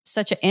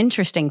such an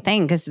interesting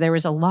thing because there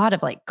was a lot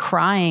of like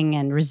crying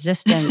and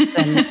resistance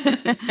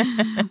and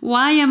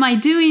why am I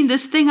doing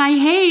this thing I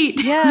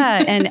hate?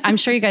 Yeah. And I'm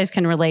sure you guys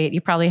can relate. You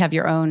probably have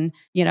your own,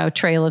 you know,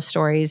 trail of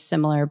stories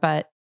similar,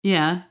 but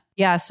yeah.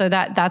 So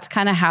that's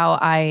kind of how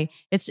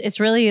it's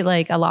really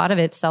like a lot of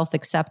it's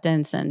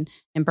self-acceptance and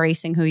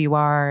embracing who you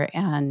are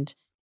and,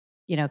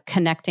 you know,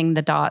 connecting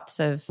the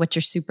dots of what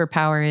your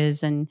superpower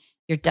is and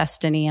your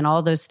destiny and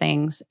all those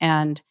things.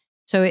 And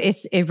so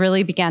it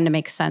really began to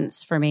make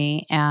sense for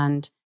me.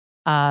 And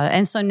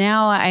so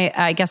now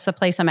I guess the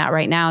place I'm at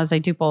right now is I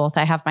do both.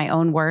 I have my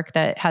own work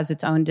that has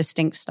its own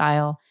distinct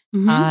style.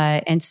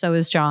 And so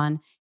is John.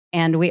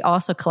 And we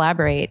also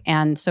collaborate.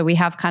 And so we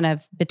have kind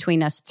of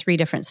between us 3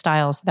 different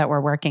styles that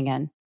we're working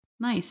in.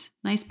 Nice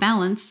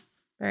balance.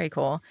 Very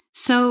cool.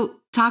 So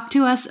talk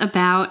to us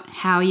about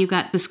how you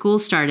got the school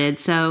started.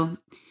 So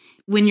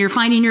when you're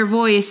finding your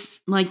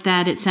voice like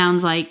that, it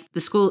sounds like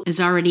the school is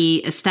already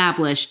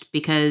established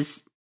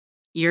because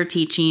you're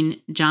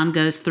teaching, John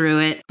goes through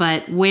it.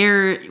 But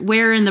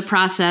where in the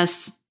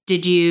process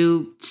did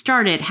you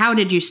start it? How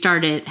did you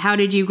start it? How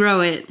did you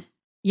grow it?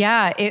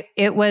 Yeah,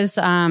 it was,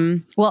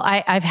 well,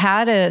 I've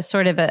had a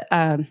sort of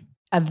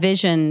a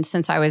vision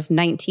since I was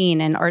 19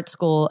 in art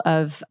school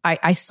of,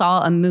 I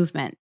saw a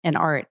movement in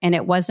art, and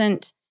it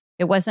wasn't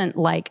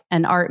like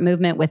an art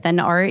movement within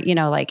art,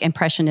 like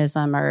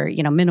Impressionism or,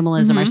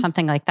 minimalism or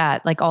something like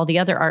that, like all the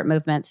other art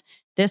movements.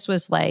 This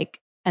was like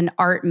an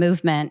art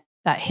movement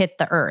that hit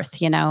the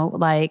earth,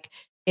 like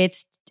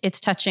it's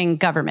touching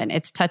government,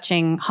 it's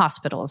touching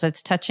hospitals,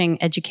 it's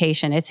touching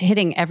education, it's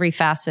hitting every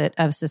facet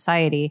of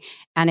society.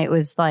 And it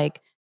was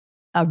like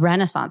a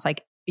renaissance.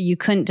 Like you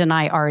couldn't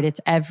deny art.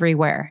 It's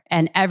everywhere,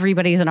 and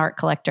everybody's an art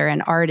collector,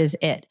 and art is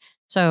it.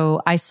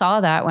 So I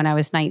saw that when I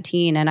was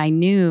 19, and I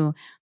knew,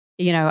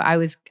 I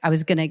was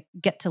going to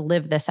get to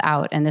live this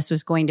out, and this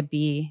was going to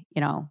be,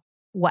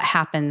 what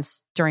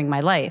happens during my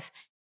life.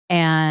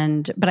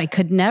 But I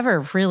could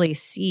never really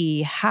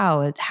see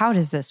how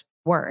does this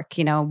work?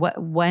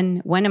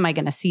 When am I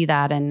going to see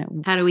that?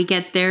 And how do we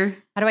get there?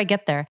 How do I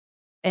get there?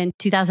 In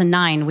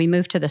 2009, we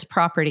moved to this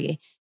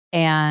property,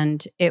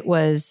 and it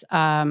was,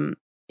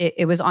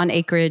 it was on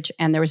acreage,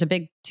 and there was a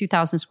big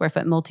 2,000 square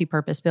foot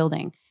multi-purpose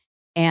building.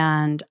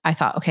 And I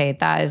thought, okay,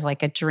 that is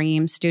like a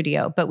dream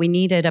studio, but we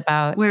needed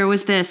about... Where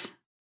was this?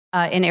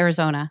 In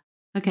Arizona.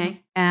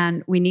 Okay.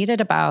 And we needed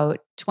about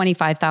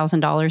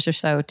 $25,000 or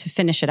so to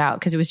finish it out,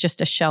 because it was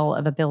just a shell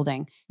of a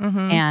building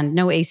and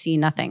no AC,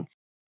 nothing.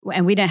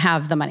 And we didn't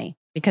have the money,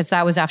 because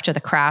that was after the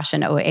crash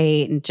in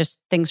 2008, and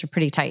just things were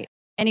pretty tight.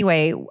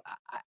 Anyway,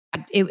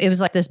 it was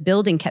like this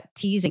building kept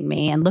teasing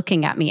me and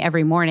looking at me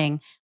every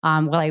morning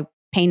while I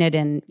painted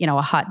in,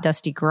 a hot,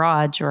 dusty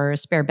garage or a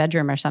spare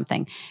bedroom or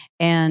something.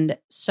 And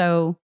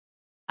so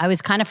I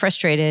was kind of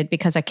frustrated,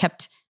 because I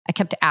kept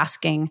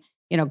asking,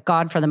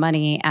 God for the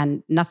money,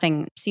 and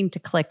nothing seemed to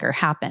click or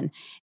happen.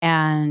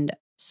 And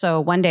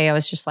so one day I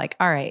was just like,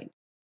 all right,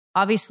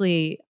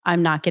 obviously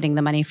I'm not getting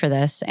the money for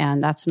this,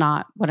 and that's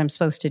not what I'm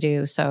supposed to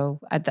do. So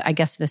I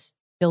guess this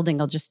building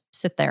will just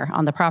sit there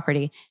on the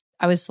property.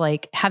 I was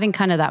like having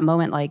kind of that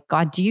moment, like,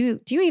 God, do you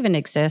even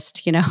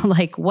exist?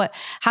 Like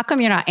how come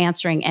you're not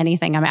answering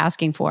anything I'm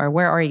asking for?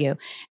 Where are you?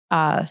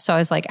 So I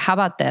was like, how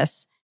about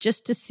this?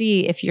 Just to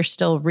see if you're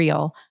still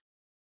real,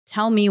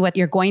 tell me what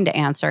you're going to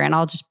answer, and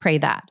I'll just pray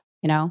that,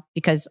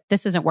 because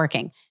this isn't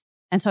working.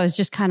 And so I was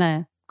just kind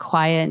of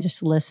quiet and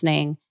just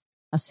listening.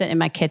 I was sitting in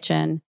my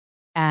kitchen,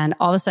 and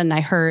all of a sudden I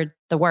heard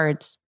the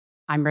words,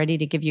 "I'm ready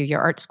to give you your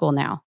art school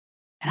now."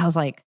 And I was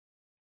like,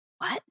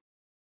 what?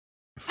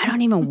 I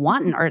don't even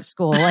want an art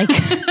school. Like,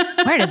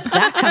 where did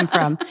that come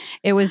from?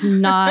 It was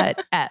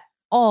not at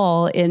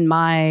all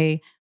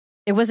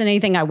it wasn't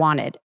anything I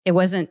wanted. It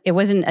wasn't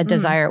a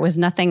desire. It was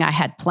nothing I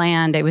had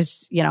planned. It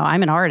was,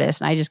 I'm an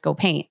artist and I just go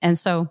paint. And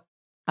so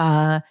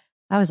I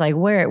was like,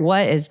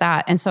 what is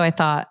that? And so I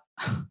thought,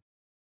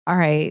 all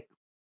right,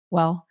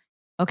 well,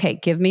 okay,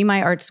 give me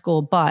my art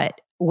school,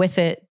 but with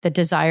it, the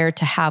desire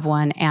to have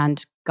one,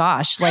 and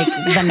gosh, like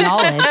the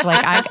knowledge,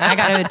 like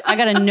I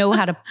gotta know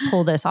how to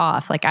pull this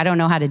off. Like, I don't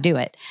know how to do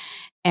it.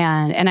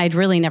 And I'd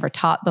really never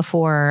taught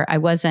before.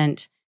 It was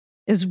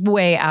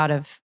way out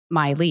of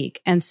my league.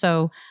 And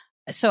so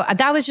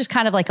that was just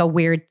kind of like a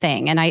weird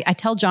thing. And I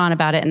tell John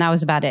about it, and that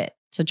was about it.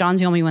 So John's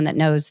the only one that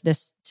knows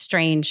this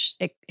strange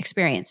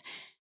experience.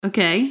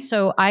 Okay.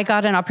 So I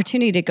got an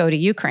opportunity to go to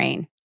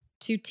Ukraine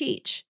to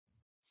teach.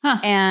 Huh.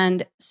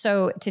 And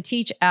so to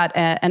teach at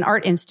an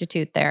art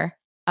institute there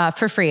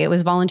for free. It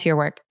was volunteer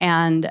work.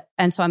 And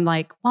so I'm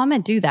like, well, I'm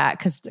going to do that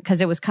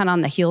because it was kind of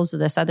on the heels of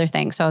this other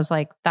thing. So I was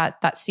like,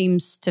 that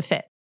seems to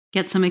fit.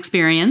 Get some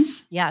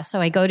experience. Yeah. So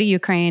I go to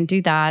Ukraine,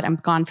 do that. I'm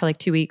gone for like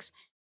 2 weeks.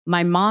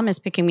 My mom is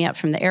picking me up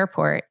from the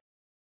airport,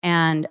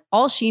 and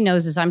all she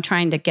knows is I'm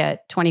trying to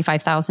get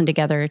 $25,000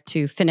 together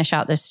to finish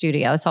out this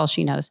studio. That's all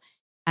she knows.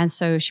 And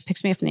so she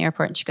picks me up from the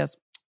airport, and she goes,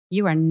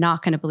 "You are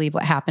not going to believe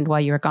what happened while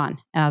you were gone."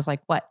 And I was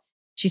like, "What?"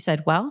 She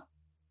said, "Well,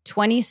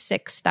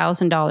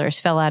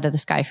 $26,000 fell out of the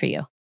sky for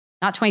you.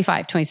 Not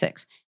 25,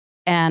 26.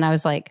 And I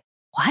was like,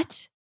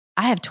 "What?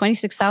 I have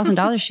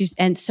 $26,000.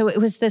 And so it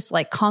was this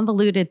like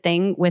convoluted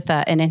thing with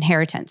an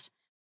inheritance.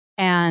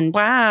 And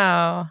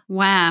wow.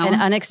 An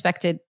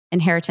unexpected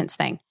inheritance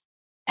thing.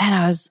 And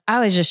I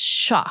was just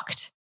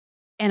shocked.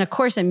 And of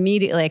course,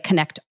 immediately I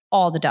connect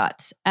all the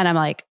dots. And I'm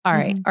like, all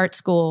right, art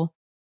school,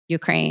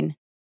 Ukraine,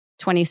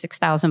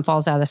 26,000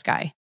 falls out of the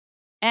sky.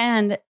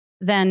 And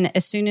then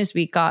as soon as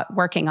we got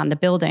working on the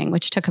building,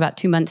 which took about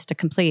 2 months to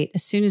complete,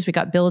 as soon as we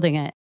got building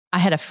it, I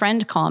had a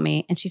friend call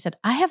me and she said,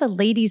 "I have a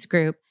ladies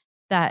group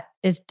that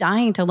is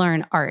dying to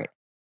learn art.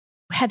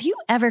 Have you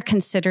ever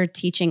considered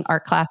teaching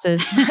art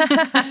classes?"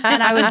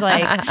 And I was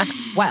like,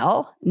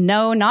 well,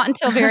 no, not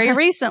until very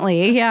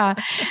recently. Yeah.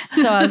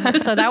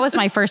 So that was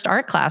my first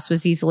art class,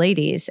 was these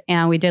ladies.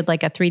 And we did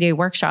like a 3-day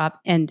workshop,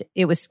 and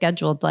it was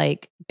scheduled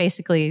like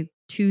basically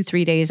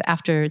 2-3 days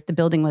after the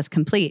building was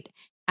complete.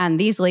 And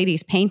these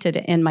ladies painted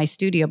in my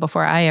studio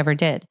before I ever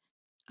did.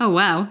 Oh,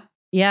 wow.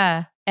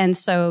 Yeah. And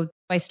so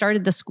I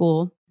started the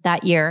school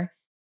that year.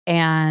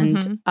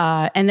 And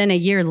then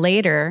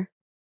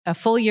a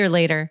full year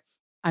later,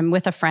 I'm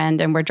with a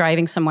friend and we're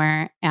driving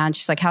somewhere, and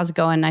she's like, "How's it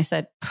going?" And I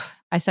said,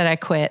 "I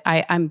quit.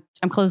 I'm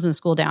closing the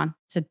school down.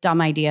 It's a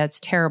dumb idea. It's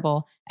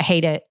terrible. I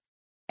hate it."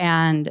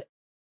 And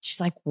she's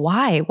like,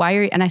 "Why? Why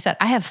are you?" And I said,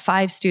 "I have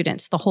 5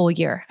 students the whole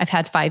year. I've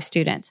had 5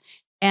 students."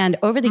 And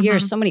over the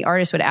years, so many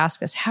artists would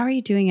ask us, "How are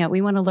you doing it?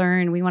 We want to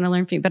learn. We want to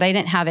learn from you." But I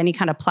didn't have any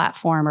kind of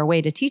platform or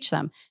way to teach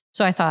them.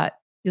 So I thought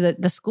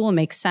the school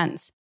makes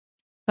sense.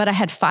 But I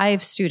had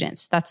 5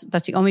 students. That's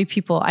the only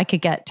people I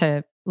could get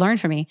to learn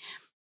from me.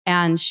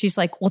 And she's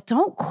like, "Well,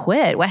 don't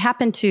quit. What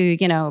happened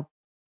to,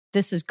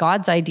 this is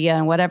God's idea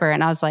and whatever."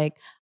 And I was like,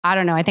 "I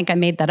don't know. I think I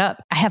made that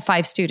up. I have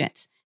 5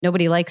 students.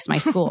 Nobody likes my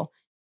school."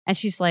 And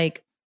she's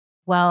like,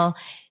 "Well,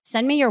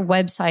 send me your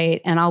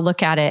website and I'll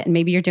look at it, and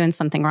maybe you're doing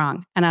something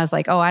wrong." And I was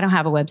like, "Oh, I don't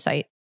have a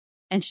website."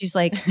 And she's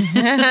like,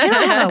 "You don't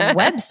have a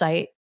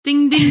website?"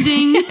 Ding, ding,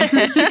 ding.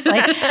 She's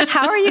like,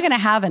 "How are you going to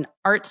have an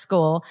art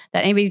school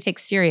that anybody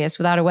takes serious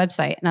without a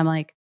website?" And I'm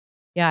like,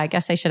 "Yeah, I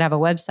guess I should have a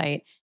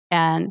website."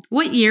 And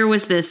what year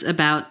was this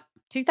about?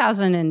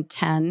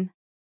 2010,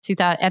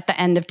 at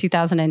the end of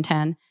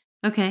 2010.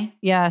 Okay.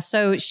 Yeah.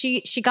 So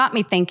she got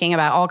me thinking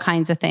about all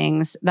kinds of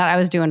things that I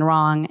was doing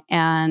wrong.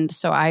 And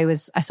so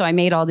I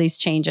made all these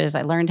changes.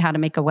 I learned how to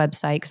make a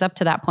website, because up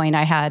to that point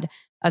I had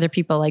other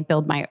people like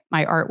build my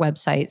art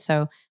website.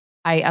 So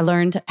I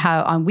learned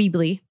how on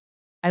Weebly,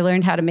 I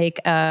learned how to make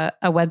a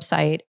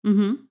website,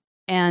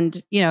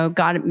 and,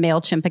 got a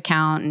MailChimp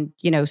account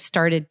and,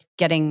 started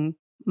getting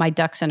my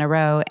ducks in a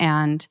row.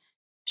 And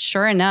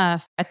sure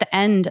enough, at the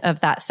end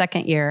of that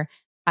second year,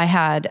 I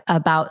had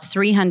about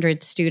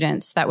 300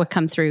 students that would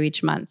come through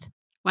each month.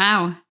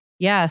 Wow.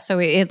 Yeah. So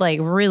it like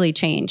really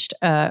changed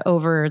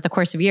over the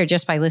course of a year,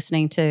 just by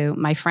listening to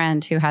my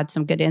friend who had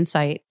some good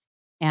insight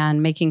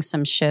and making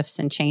some shifts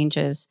and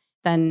changes.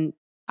 Then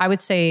I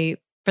would say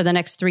for the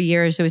next 3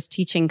 years, it was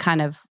teaching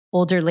kind of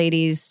older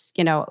ladies,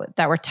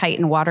 that were tight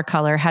in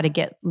watercolor, how to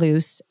get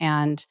loose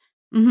and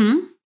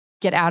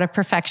get out of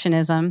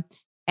perfectionism.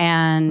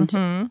 And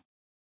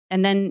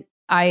then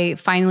I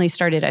finally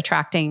started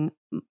attracting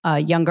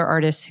younger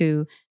artists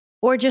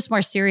or just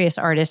more serious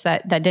artists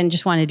that didn't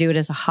just want to do it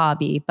as a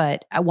hobby,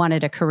 but I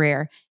wanted a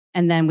career.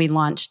 And then we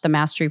launched the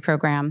mastery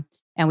program,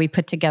 and we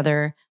put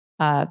together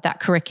that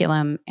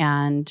curriculum.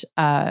 And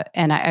I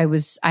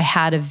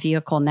had a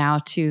vehicle now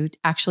to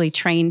actually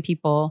train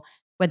people,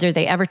 whether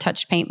they ever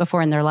touched paint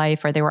before in their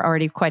life or they were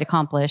already quite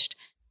accomplished.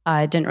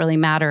 It didn't really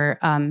matter.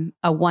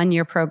 A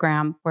 1-year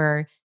program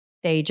where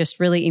they just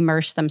really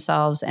immersed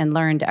themselves and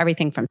learned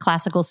everything from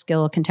classical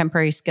skill,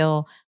 contemporary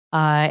skill,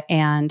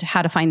 and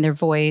how to find their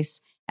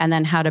voice, and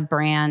then how to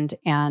brand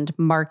and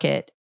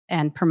market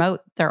and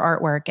promote their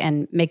artwork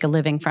and make a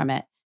living from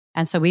it.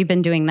 And so we've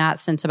been doing that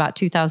since about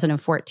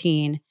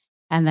 2014.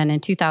 And then in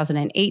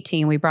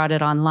 2018, we brought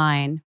it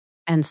online.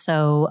 And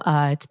so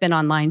it's been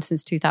online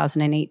since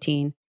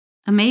 2018.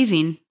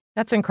 Amazing.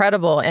 That's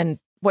incredible. And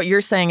what you're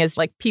saying is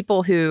like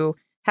people who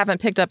haven't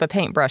picked up a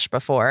paintbrush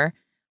before,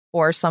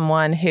 or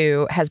someone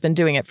who has been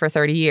doing it for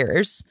 30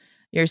 years,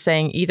 you're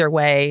saying either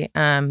way,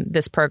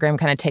 this program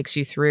kind of takes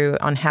you through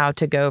on how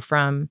to go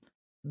from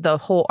the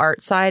whole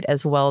art side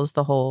as well as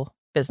the whole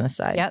business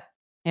side. Yep.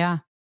 Yeah.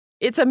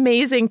 It's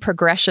amazing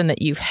progression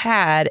that you've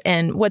had.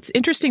 And what's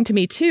interesting to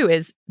me too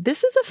is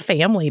this is a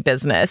family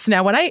business.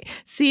 Now, when I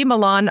see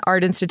Milan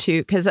Art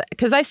Institute,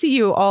 because I see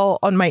you all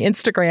on my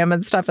Instagram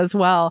and stuff as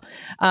well,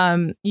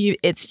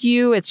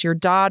 it's your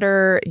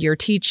daughter, you're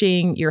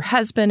teaching, your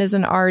husband is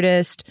an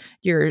artist,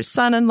 your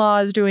son-in-law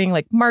is doing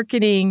like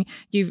marketing,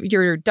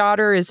 your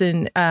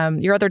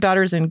other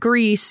daughter's in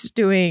Greece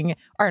doing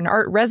an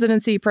art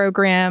residency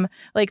program.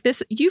 Like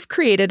this, you've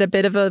created a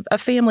bit of a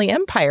family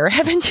empire,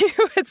 haven't you?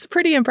 It's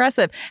pretty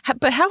impressive.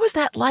 But how was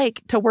that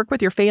like to work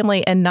with your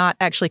family and not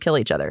actually kill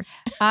each other?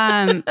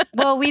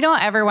 Well, we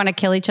don't ever want to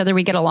kill each other.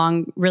 We get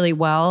along really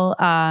well.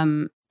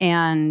 But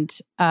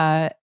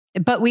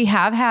we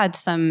have had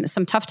some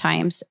tough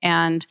times.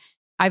 And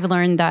I've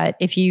learned that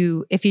if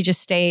you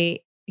just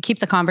keep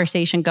the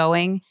conversation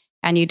going,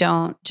 and you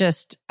don't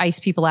just ice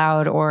people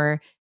out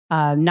or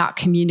not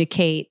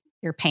communicate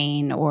your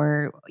pain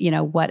or,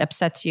 what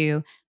upsets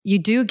you, you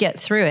do get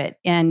through it,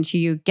 and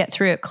you get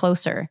through it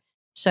closer.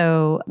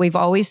 So we've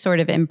always sort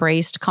of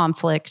embraced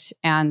conflict,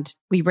 and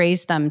we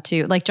raised them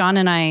to, like John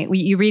and I,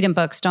 you read in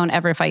books, don't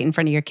ever fight in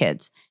front of your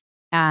kids.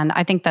 And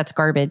I think that's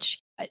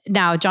garbage.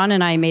 Now, John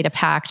and I made a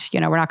pact, we're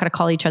not going to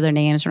call each other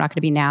names. We're not going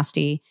to be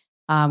nasty.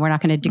 We're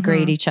not going to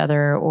degrade each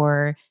other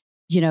or,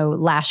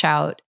 lash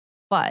out.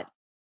 But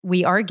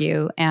we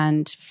argue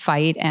and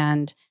fight,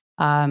 and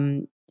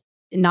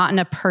not in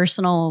a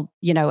personal,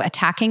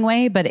 attacking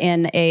way, but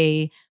in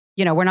a,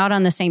 we're not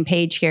on the same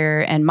page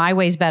here, and my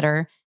way's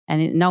better.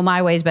 And no,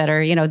 my way's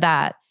better,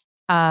 that.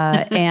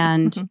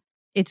 And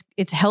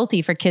it's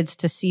healthy for kids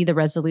to see the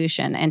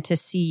resolution and to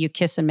see you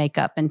kiss and make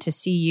up and to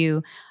see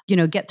you,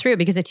 get through it,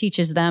 because it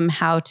teaches them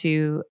how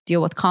to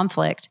deal with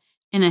conflict.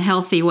 In a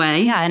healthy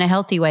way. Yeah, in a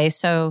healthy way.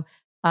 So,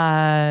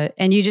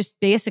 and you just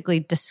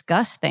basically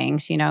discuss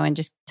things, and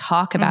just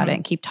talk about it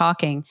and keep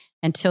talking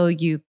until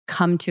you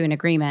come to an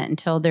agreement,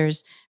 until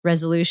there's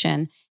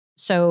resolution.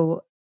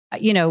 So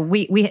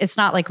we it's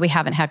not like we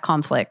haven't had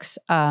conflicts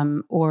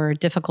or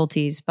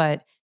difficulties,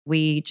 but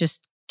we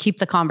just keep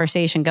the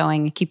conversation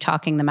going, keep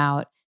talking them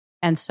out.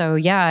 And so,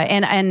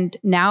 and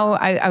now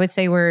I would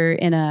say we're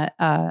in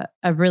a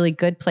really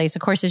good place.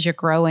 Of course, as you're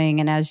growing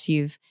and as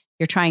you're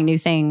trying new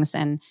things,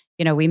 and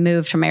we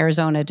moved from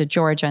Arizona to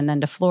Georgia and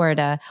then to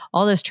Florida.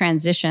 All those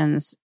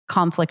transitions,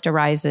 conflict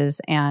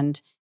arises,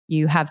 and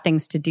you have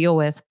things to deal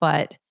with.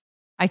 But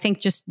I think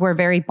just we're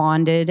very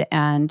bonded,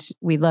 and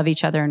we love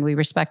each other, and we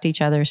respect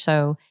each other.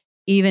 So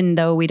even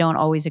though we don't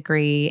always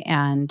agree,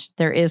 and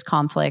there is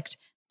conflict,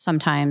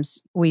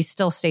 sometimes we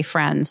still stay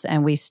friends,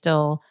 and we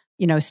still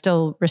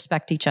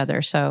respect each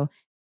other. So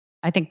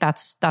I think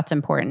that's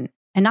important,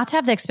 and not to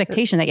have the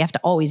expectation that you have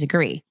to always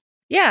agree.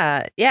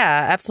 Yeah,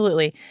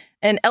 absolutely.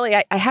 And Elli,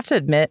 I have to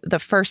admit, the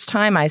first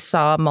time I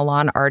saw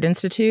Milan Art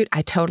Institute,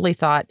 I totally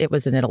thought it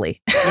was in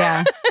Italy.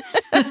 Yeah.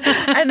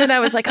 And then I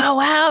was like, oh,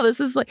 wow, this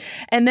is like,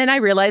 and then I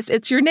realized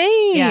it's your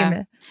name.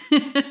 Yeah.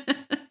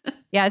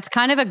 Yeah, it's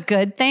kind of a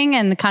good thing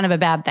and kind of a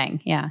bad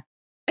thing. Yeah.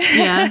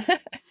 Yeah.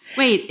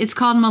 Wait, it's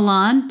called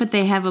Milan, but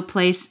they have a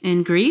place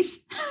in Greece?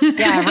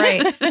 Yeah,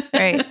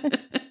 right.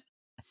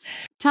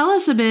 Tell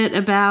us a bit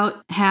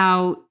about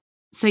how,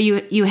 so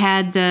you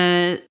had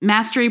the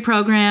mastery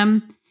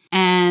program,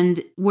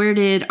 and where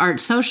did Art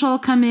Social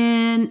come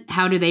in?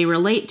 How do they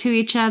relate to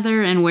each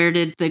other? And where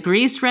did the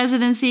Greece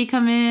residency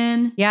come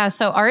in? Yeah,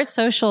 so Art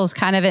Social is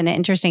kind of an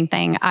interesting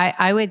thing.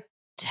 I would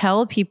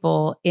tell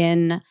people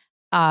in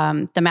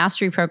the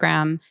mastery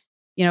program,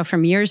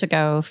 from years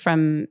ago,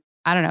 from,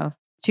 I don't know,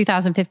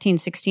 2015,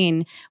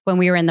 16, when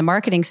we were in the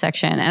marketing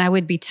section, and I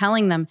would be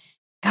telling them,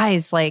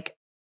 guys, like,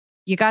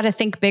 you got to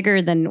think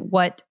bigger than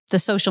what the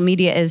social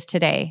media is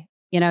today.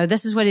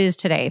 This is what it is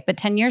today, but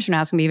 10 years from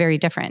now, it's going to be very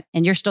different,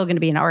 and you're still going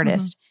to be an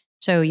artist. Mm-hmm.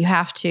 So you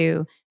have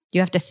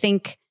to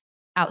think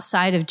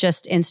outside of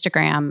just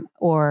Instagram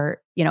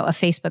or, a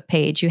Facebook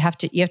page. You have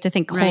to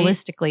think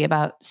holistically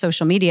about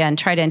social media and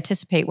try to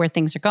anticipate where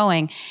things are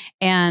going.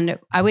 And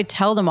I would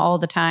tell them all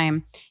the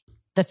time,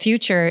 the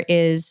future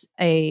is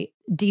a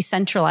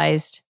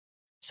decentralized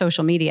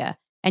social media.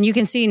 And you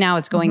can see now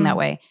it's going that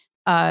way.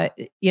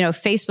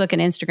 Facebook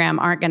and Instagram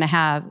aren't going to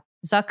have,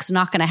 Zuck's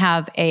not going to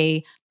have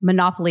a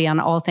monopoly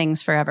on all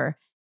things forever,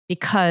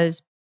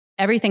 because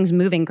everything's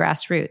moving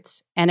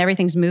grassroots and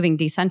everything's moving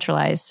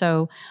decentralized.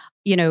 So,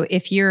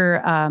 if you're,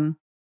 an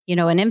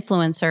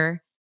influencer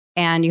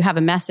and you have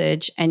a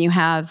message and you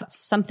have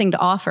something to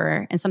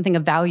offer and something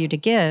of value to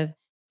give,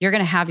 you're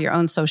going to have your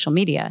own social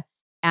media,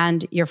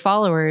 and your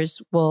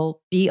followers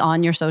will be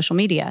on your social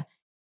media.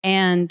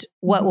 And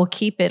what will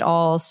keep it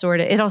all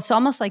it's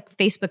almost like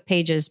Facebook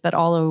pages, but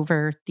all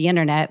over the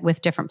internet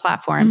with different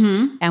platforms.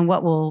 Mm-hmm. And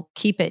what will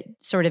keep it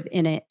sort of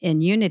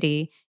in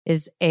unity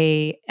is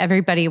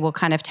everybody will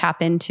kind of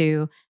tap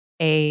into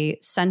a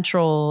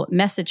central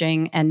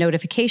messaging and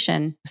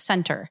notification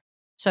center.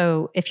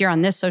 So if you're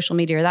on this social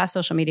media or that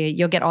social media,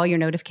 you'll get all your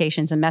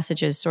notifications and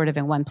messages sort of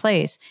in one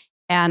place.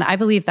 And I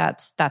believe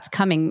that's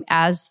coming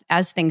as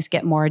things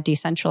get more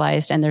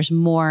decentralized and there's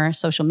more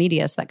social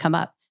medias that come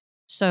up.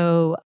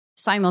 So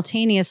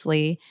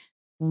simultaneously,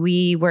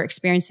 we were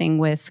experiencing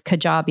with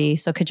Kajabi.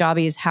 So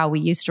Kajabi is how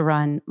we used to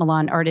run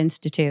Milan Art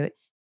Institute.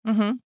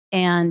 Mm-hmm.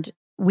 And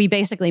we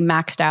basically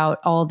maxed out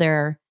all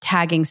their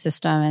tagging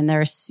system and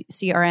their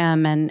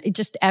CRM and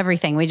just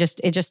everything.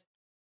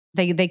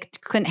 They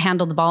couldn't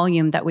handle the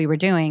volume that we were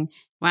doing.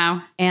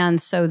 Wow.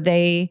 And so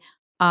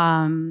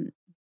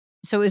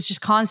so it was just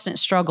constant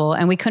struggle,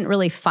 and we couldn't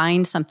really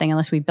find something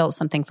unless we built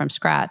something from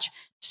scratch.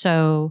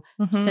 So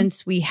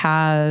since we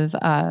have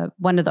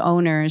one of the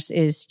owners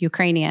is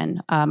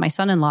Ukrainian, my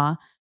son-in-law,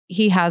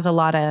 he has a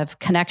lot of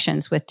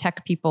connections with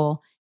tech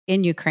people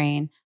in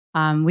Ukraine.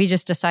 We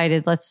just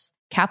decided let's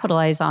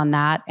capitalize on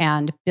that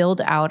and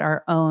build out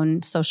our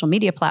own social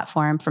media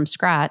platform from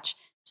scratch,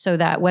 so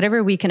that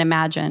whatever we can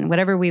imagine,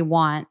 whatever we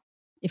want,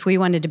 if we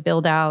wanted to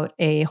build out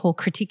a whole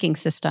critiquing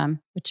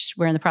system, which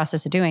we're in the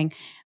process of doing,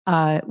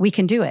 we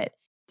can do it.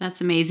 That's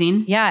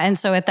amazing. Yeah. And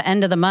so at the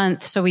end of the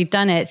month, so we've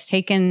done it. It's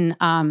taken,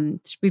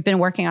 we've been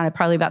working on it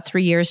probably about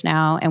 3 years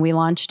now. And we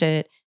launched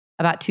it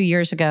about 2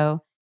 years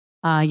ago,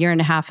 a year and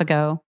a half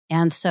ago.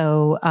 And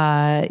so,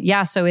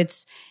 so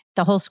it's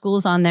the whole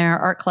school's on there,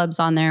 art club's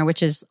on there,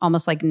 which is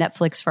almost like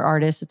Netflix for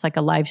artists. It's like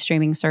a live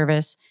streaming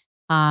service.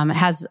 It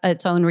has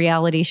its own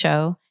reality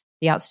show,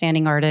 The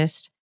Outstanding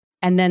Artist,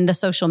 and then the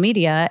social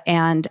media.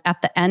 And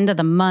at the end of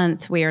the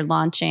month, we are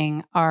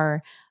launching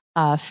our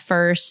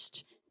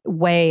first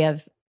way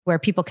of where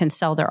people can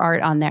sell their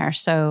art on there.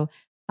 So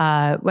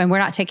when we're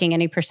not taking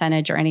any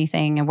percentage or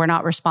anything, and we're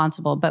not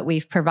responsible, but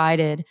we've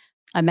provided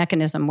a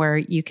mechanism where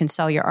you can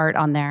sell your art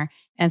on there.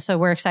 And so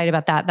we're excited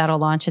about that. That'll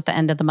launch at the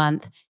end of the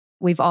month.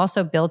 We've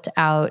also built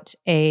out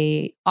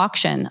a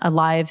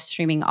live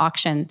streaming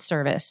auction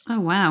service. Oh,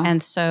 wow.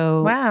 And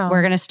so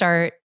we're going to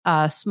start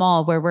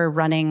small, where we're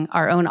running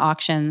our own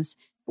auctions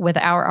with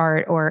our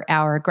art or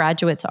our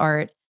graduates'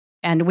 art.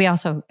 And we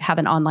also have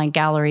an online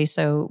gallery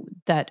so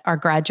that our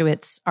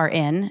graduates are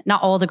in.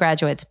 Not all the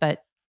graduates,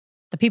 but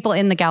the people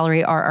in the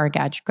gallery are our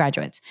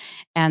graduates.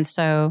 And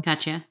so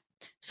Gotcha.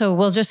 So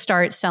we'll just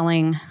start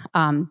selling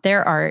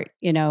their art,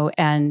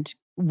 and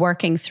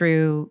working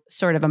through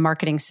sort of a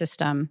marketing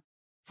system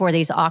for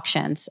these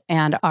auctions.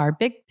 And our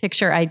big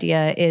picture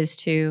idea is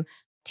to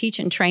teach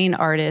and train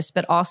artists,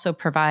 but also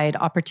provide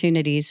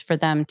opportunities for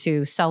them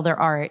to sell their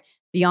art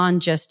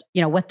beyond just,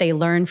 what they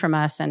learn from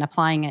us and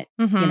applying it,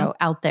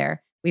 out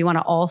there. We want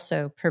to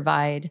also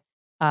provide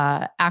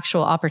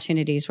actual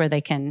opportunities where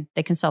they can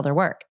sell their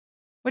work.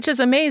 Which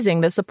is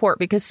amazing, the support,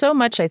 because so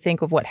much, I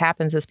think, of what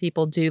happens is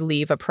people do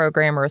leave a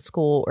program or a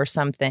school or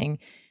something,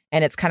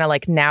 and it's kind of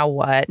like, now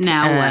what?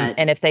 Now what?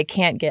 And if they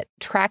can't get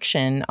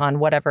traction on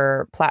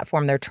whatever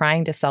platform they're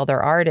trying to sell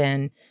their art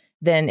in,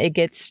 then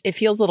it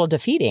feels a little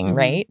defeating,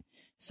 right?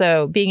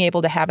 So being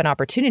able to have an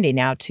opportunity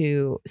now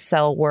to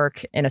sell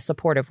work in a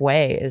supportive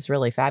way is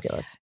really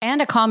fabulous. And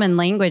a common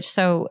language.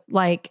 So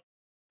like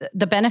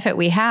the benefit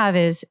we have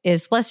is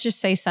let's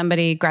just say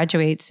somebody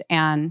graduates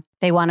and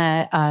they want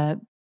to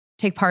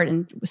take part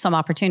in some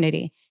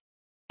opportunity.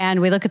 And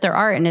we look at their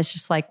art and it's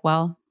just like,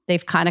 well,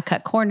 they've kind of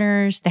cut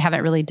corners. They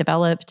haven't really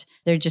developed.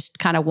 They just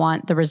kind of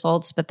want the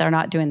results, but they're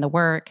not doing the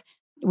work.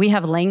 We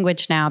have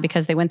language now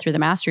because they went through the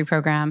mastery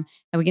program,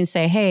 and we can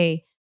say,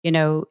 hey,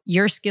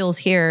 your skills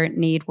here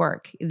need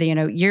work.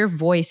 Your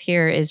voice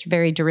here is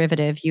very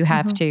derivative. You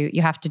have to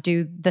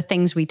do the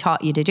things we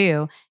taught you to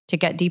do to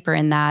get deeper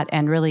in that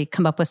and really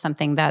come up with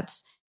something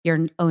that's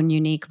your own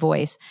unique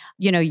voice.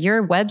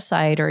 Your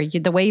website or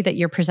the way that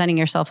you're presenting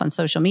yourself on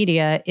social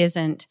media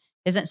isn't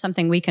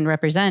something we can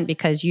represent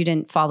because you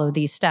didn't follow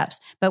these steps.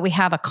 But we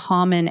have a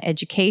common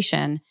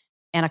education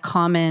and a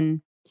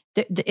common,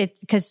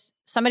 because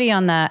somebody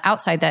on the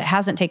outside that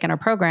hasn't taken our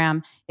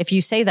program, if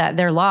you say that,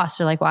 they're lost.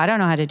 They're like, well, I don't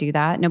know how to do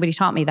that. Nobody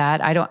taught me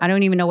that. I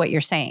don't even know what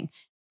you're saying.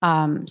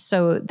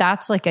 So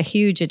that's like a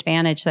huge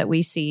advantage that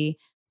we see,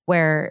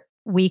 where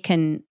we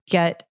can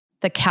get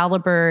the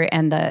caliber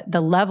and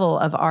the level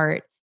of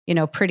art,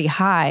 pretty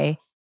high.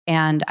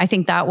 And I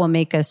think that will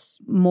make us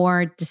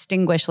more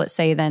distinguished, let's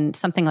say, than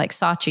something like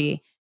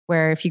Saatchi,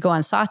 where if you go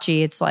on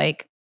Saatchi, it's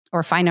like,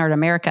 or Fine Art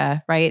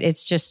America, right?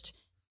 It's just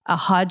a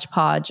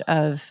hodgepodge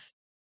of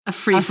a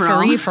free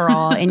for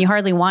all. And you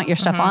hardly want your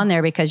stuff on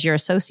there because you're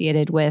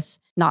associated with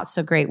not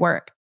so great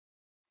work.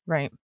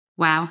 Right.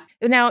 Wow.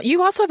 Now,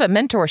 you also have a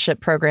mentorship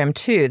program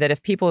too, that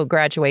if people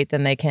graduate,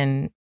 then they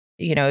can,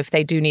 if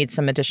they do need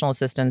some additional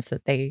assistance,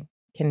 that they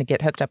can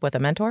get hooked up with a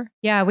mentor?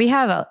 Yeah, we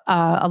have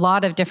a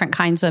lot of different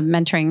kinds of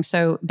mentoring.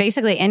 So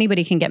basically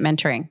anybody can get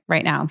mentoring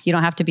right now. You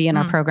don't have to be in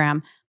our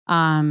program.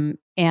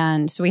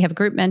 And so we have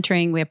group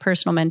mentoring, we have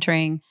personal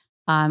mentoring.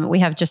 We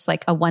have just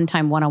like a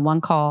one-time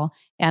one-on-one call,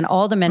 and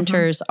all the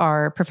mentors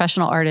are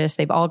professional artists.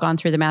 They've all gone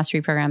through the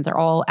mastery program. They're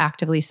all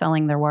actively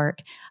selling their work,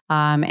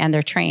 and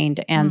they're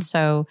trained. And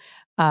so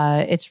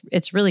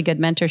it's really good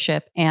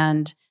mentorship,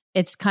 and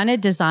it's kind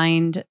of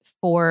designed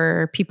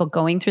for people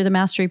going through the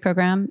mastery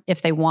program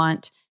if they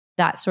want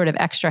that sort of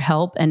extra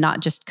help and not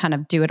just kind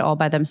of do it all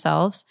by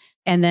themselves.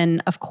 And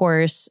then, of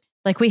course,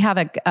 like we have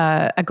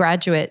a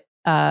graduate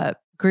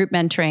group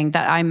mentoring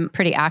that I'm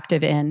pretty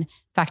active in. In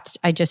fact,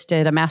 I just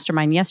did a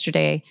mastermind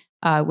yesterday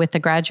with the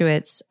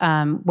graduates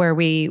where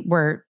we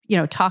were,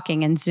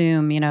 talking in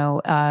Zoom,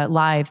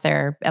 live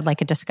there at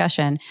like a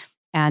discussion,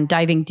 and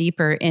diving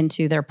deeper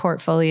into their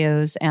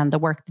portfolios and the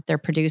work that they're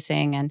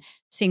producing, and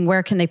seeing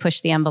where can they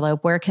push the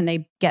envelope, where can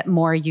they get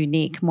more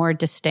unique, more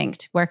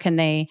distinct, where can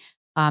they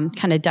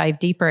kind of dive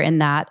deeper in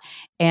that.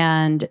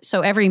 And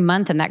so every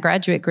month in that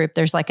graduate group,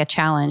 there's like a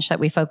challenge that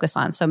we focus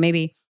on. So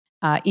maybe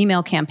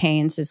email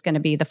campaigns is going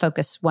to be the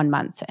focus 1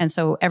 month. And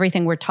so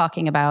everything we're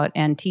talking about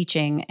and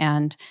teaching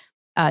and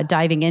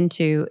diving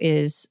into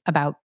is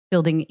about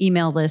building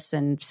email lists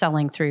and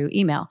selling through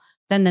email.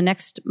 Then the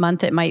next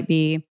month, it might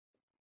be,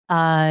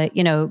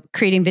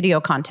 creating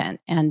video content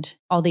and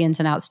all the ins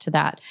and outs to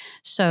that.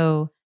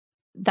 So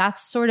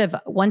that's sort of,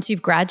 once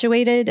you've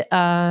graduated,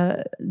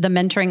 the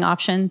mentoring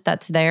option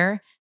that's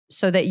there,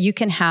 so that you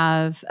can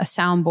have a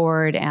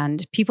soundboard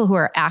and people who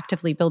are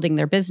actively building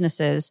their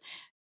businesses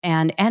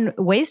and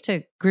ways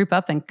to group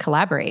up and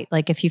collaborate.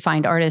 Like if you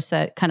find artists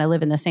that kind of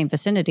live in the same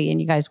vicinity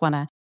and you guys want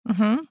to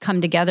come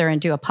together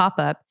and do a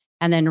pop-up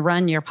and then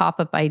run your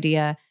pop-up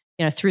idea,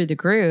 through the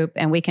group,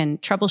 and we can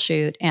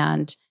troubleshoot.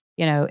 And,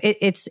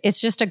 it's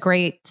just a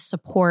great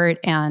support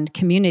and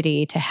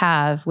community to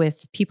have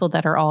with people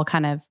that are all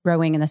kind of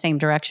rowing in the same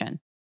direction.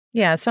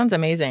 Yeah, it sounds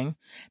amazing.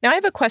 Now I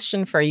have a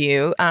question for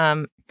you.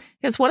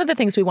 Because one of the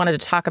things we wanted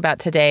to talk about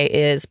today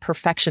is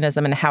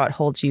perfectionism and how it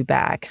holds you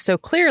back. So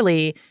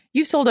clearly,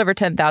 you've sold over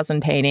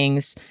 10,000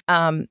 paintings.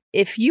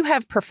 If you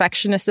have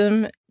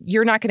perfectionism,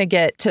 you're not going to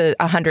get to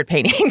 100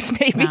 paintings,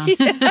 maybe.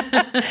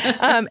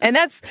 No. And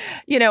that's,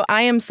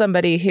 I am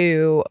somebody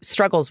who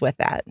struggles with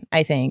that,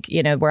 I think,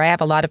 where I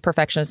have a lot of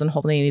perfectionism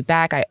holding me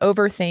back. I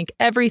overthink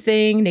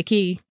everything.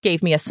 Nikki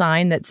gave me a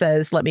sign that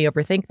says, let me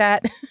overthink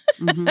that.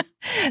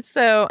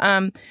 So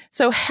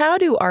how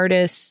do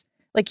artists...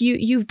 Like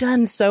you've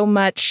done so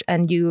much,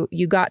 and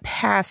you got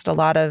past a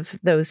lot of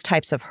those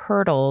types of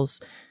hurdles.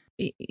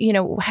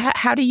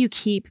 How do you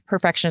keep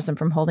perfectionism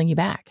from holding you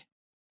back?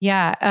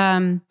 Yeah.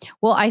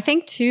 Well, I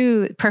think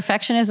too,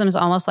 perfectionism is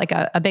almost like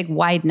a big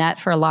wide net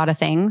for a lot of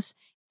things.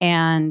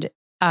 And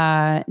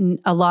a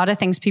lot of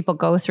things people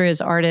go through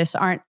as artists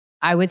aren't,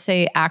 I would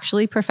say,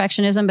 actually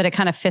perfectionism, but it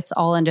kind of fits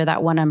all under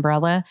that one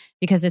umbrella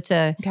because it's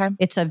a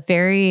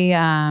very,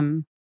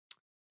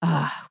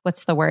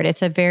 what's the word?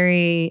 It's a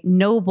very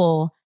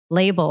noble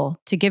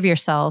label to give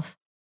yourself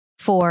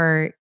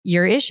for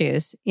your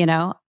issues. You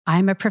know,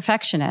 I'm a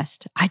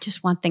perfectionist. I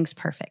just want things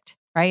perfect.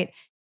 Right.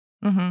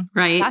 Mm-hmm.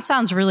 Right. That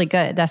sounds really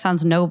good. That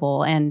sounds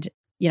noble. And,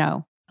 you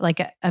know, like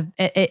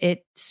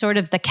it's sort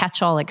of the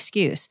catch-all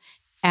excuse.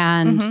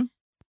 And,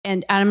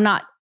 and I'm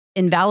not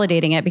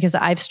invalidating it because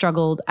I have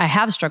struggled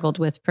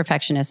with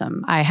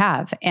perfectionism. I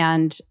have.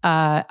 And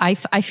I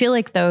feel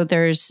like though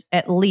there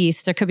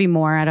could be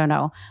more, I don't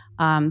know,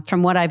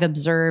 from what I've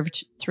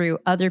observed through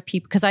other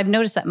people, because I've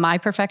noticed that my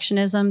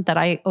perfectionism that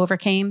I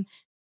overcame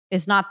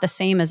is not the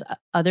same as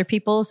other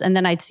people's. And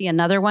then I'd see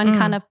another one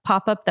kind of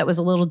pop up that was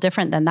a little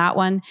different than that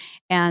one.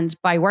 And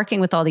by working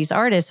with all these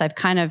artists, I've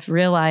kind of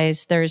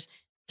realized there's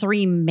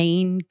 3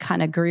 main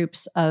kind of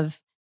groups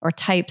or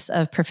types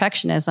of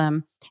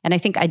perfectionism. And I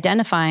think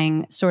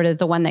identifying sort of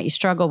the one that you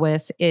struggle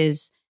with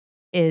is,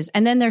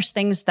 and then there's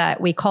things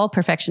that we call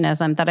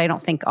perfectionism that I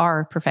don't think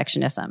are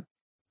perfectionism.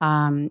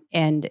 And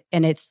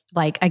it's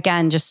like,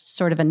 again, just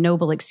sort of a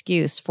noble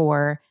excuse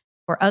for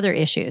other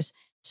issues.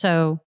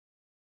 So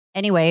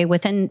anyway,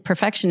 within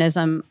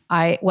perfectionism,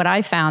 what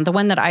I found, the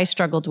one that I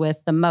struggled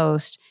with the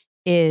most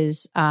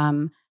is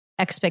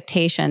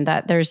expectation,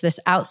 that there's this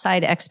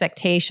outside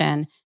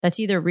expectation that's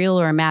either real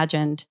or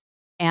imagined,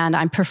 and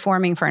I'm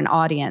performing for an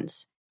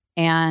audience.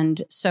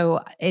 And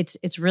so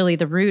it's really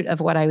the root of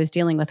what I was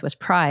dealing with was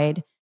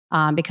pride,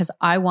 because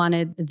I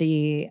wanted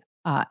the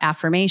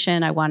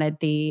affirmation, I wanted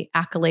the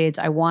accolades,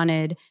 I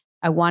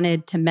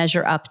wanted to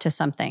measure up to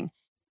something.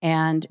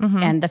 And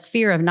the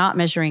fear of not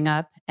measuring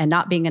up and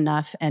not being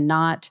enough and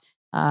not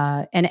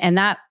and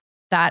that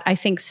I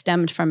think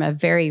stemmed from a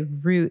very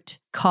root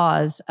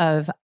cause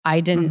of I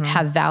didn't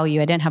have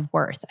value, I didn't have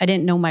worth, I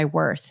didn't know my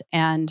worth,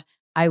 and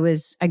I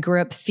grew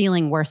up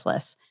feeling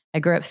worthless. I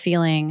grew up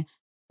feeling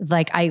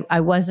like I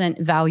wasn't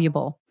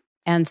valuable,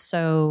 and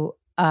so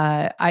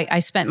I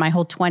spent my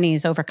whole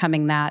 20s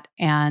overcoming that,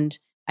 and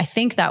I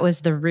think that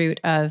was the root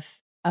of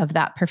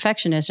that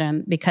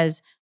perfectionism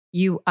because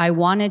I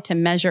wanted to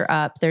measure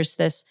up. There's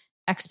this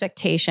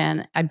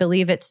expectation. I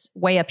believe it's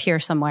way up here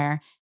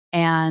somewhere.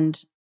 And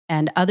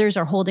others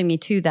are holding me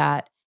to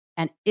that.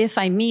 And if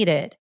I meet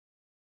it,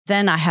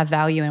 then I have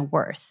value and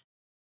worth,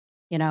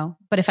 you know,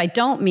 but if I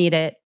don't meet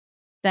it,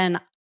 then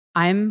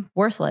I'm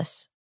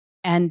worthless.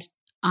 And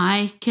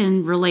I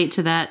can relate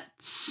to that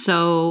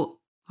so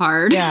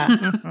hard.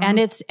 Yeah.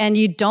 And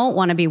you don't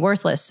want to be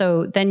worthless.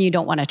 So then you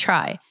don't want to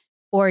try,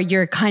 or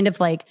you're kind of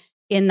like,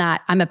 in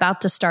that I'm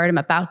about to start, I'm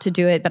about to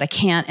do it, but I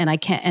can't.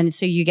 And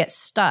so you get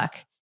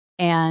stuck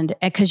and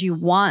because you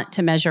want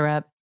to measure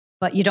up,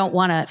 but you don't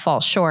want to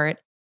fall short.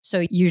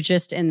 So you're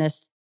just in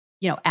this,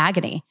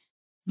 agony.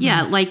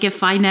 Yeah. Like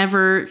if I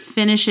never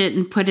finish it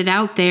and put it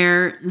out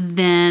there,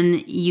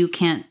 then you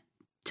can't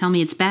tell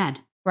me it's bad.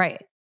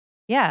 Right.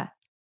 Yeah.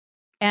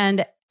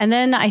 And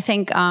then I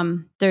think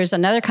there's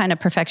another kind of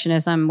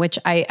perfectionism, which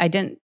I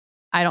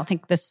don't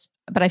think this,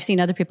 but I've seen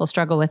other people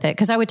struggle with it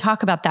because I would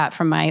talk about that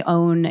from my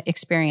own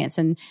experience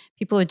and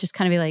people would just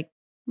kind of be like,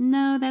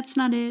 no, that's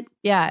not it.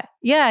 Yeah.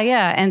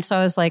 And so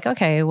I was like,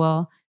 okay,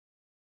 well,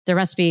 there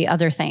must be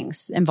other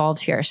things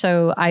involved here.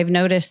 So I've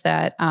noticed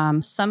that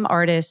some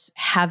artists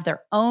have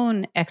their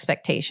own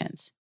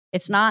expectations.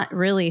 It's not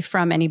really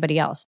from anybody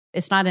else.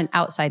 It's not an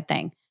outside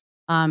thing.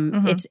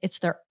 It's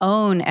their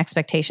own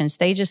expectations.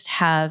 They just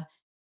have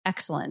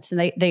excellence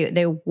and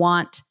they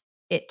want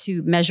it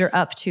to measure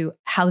up to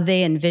how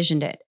they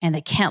envisioned it. And they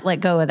can't let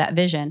go of that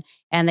vision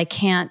and they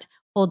can't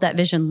hold that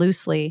vision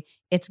loosely.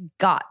 It's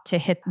got to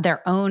hit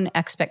their own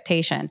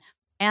expectation.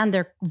 And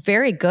they're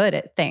very good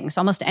at things.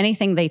 Almost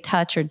anything they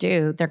touch or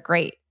do, they're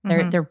great.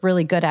 They're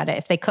really good at it.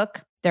 If they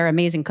cook, they're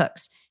amazing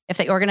cooks. If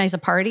they organize a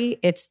party,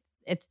 it's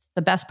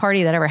the best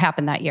party that ever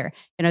happened that year.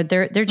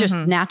 They're just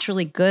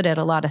naturally good at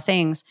a lot of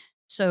things.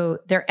 So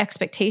their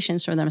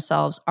expectations for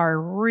themselves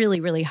are really,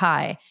 really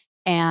high.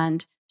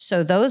 And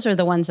so those are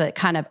the ones that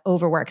kind of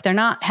overwork. They're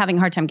not having a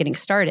hard time getting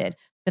started,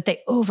 but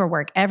they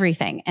overwork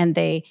everything. And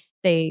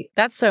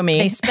that's so me.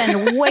 They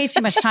spend way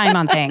too much time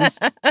on things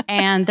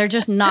and they're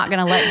just not going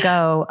to let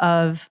go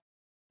of.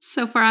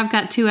 So far, I've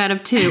got 2 out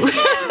of 2.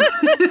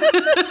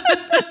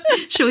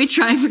 Should we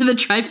try for the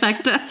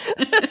trifecta?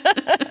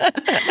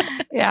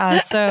 Yeah.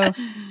 So,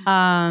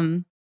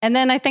 and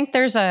then I think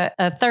there's a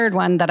third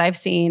one that I've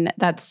seen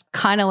that's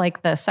kind of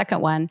like the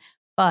second one,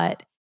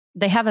 but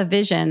they have a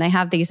vision, they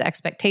have these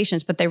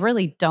expectations, but they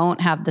really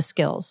don't have the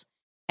skills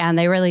and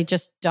they really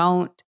just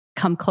don't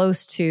come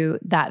close to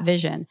that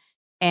vision.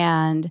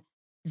 And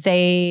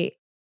they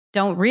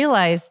don't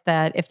realize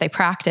that if they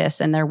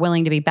practice and they're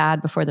willing to be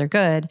bad before they're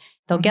good,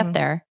 they'll get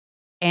there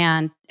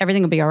and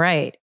everything will be all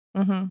right.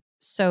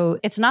 So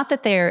it's not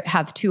that they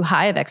have too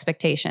high of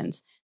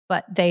expectations,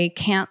 but they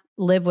can't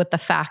live with the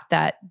fact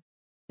that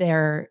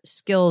their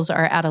skills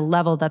are at a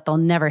level that they'll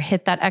never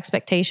hit that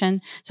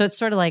expectation. So it's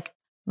sort of like,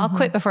 I'll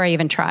quit before I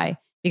even try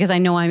because I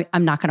know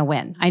I'm not going to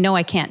win. I know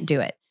I can't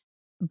do it.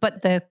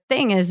 But the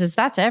thing is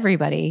that's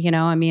everybody, you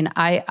know, I mean,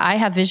 I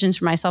have visions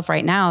for myself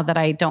right now that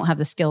I don't have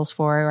the skills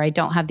for, or I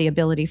don't have the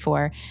ability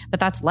for, but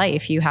that's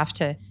life. You have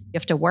to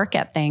work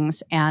at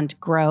things and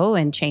grow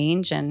and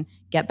change and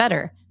get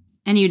better.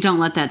 And you don't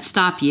let that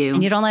stop you.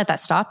 And you don't let that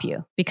stop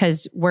you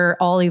because we're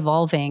all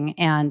evolving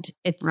and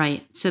it's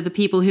right. So the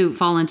people who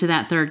fall into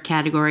that third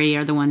category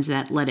are the ones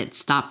that let it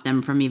stop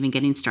them from even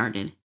getting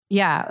started.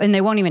 Yeah. And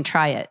they won't even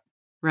try it.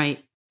 Right.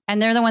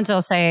 And they're the ones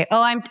that'll say,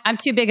 oh, I'm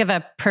too big of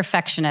a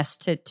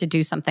perfectionist to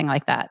do something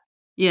like that.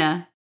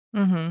 Yeah.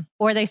 Mm-hmm.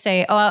 Or they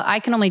say, oh, I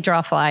can only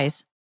draw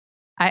flies.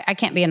 I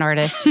can't be an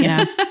artist, you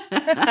know?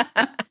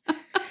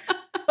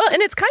 Well,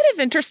 and it's kind of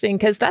interesting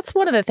because that's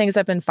one of the things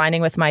I've been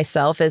finding with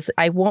myself is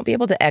I won't be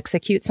able to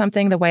execute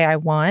something the way I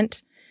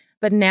want.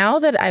 But now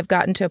that I've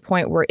gotten to a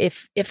point where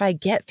if I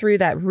get through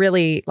that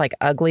really like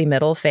ugly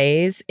middle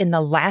phase, in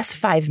the last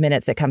 5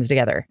 minutes, it comes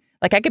together.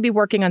 Like I could be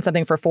working on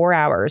something for 4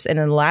 hours and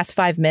in the last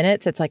 5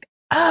 minutes, it's like,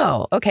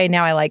 oh, okay,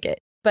 now I like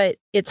it. But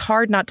it's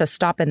hard not to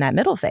stop in that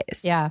middle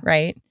phase. Yeah.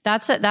 Right.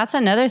 That's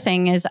another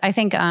thing is I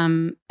think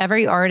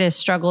every artist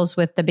struggles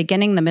with the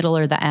beginning, the middle,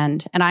 or the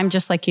end. And I'm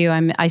just like you.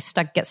 I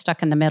get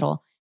stuck in the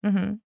middle.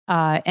 Mm-hmm.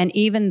 And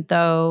even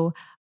though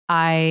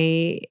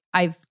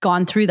I've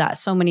gone through that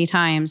so many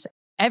times,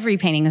 every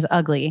painting is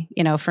ugly,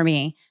 you know, for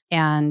me.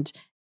 And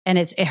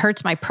it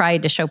hurts my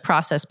pride to show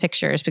process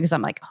pictures because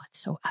I'm like, oh,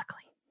 it's so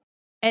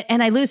ugly.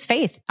 And I lose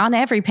faith on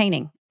every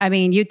painting. I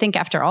mean, you'd think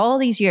after all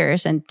these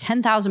years and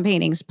 10,000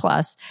 paintings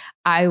plus,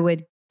 I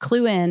would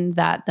clue in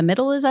that the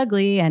middle is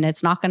ugly and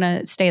it's not going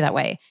to stay that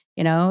way,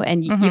 you know,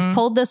 and you've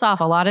pulled this off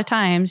a lot of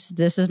times.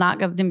 This is not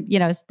going to, you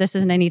know, this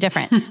isn't any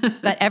different.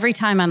 But every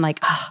time I'm like,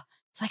 oh,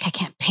 it's like, I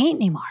can't paint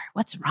anymore.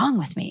 What's wrong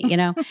with me? You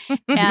know,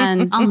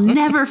 and I'll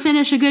never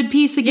finish a good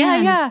piece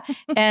again. Yeah.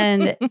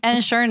 And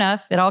sure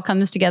enough, it all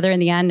comes together in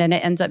the end and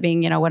it ends up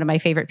being, you know, one of my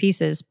favorite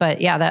pieces. But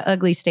yeah, that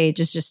ugly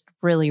stage is just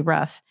really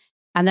rough.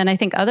 And then I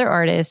think other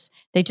artists,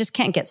 they just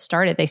can't get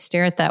started. They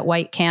stare at that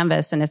white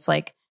canvas and it's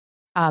like,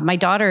 my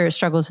daughter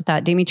struggles with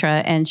that,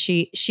 Dimitra, and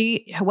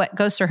she what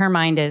goes through her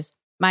mind is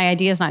my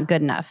idea is not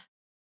good enough.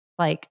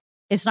 Like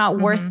it's not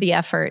worth the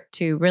effort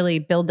to really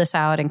build this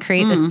out and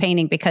create this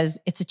painting because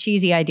it's a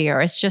cheesy idea or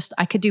it's just,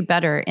 I could do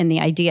better in the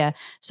idea.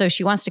 So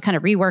she wants to kind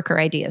of rework her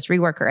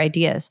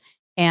ideas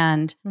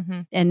and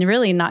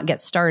really not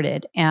get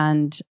started.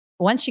 And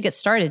once she gets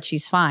started,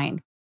 she's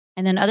fine.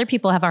 And then other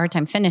people have a hard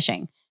time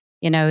finishing.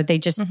 You know, they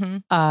just,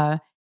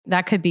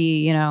 that could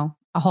be, you know,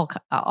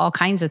 all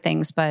kinds of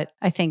things. But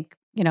I think,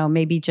 you know,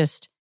 maybe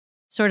just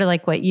sort of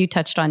like what you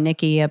touched on,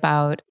 Nikki,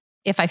 about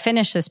if I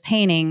finish this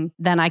painting,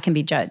 then I can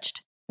be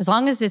judged. As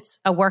long as it's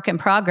a work in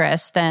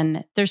progress,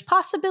 then there's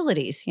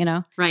possibilities, you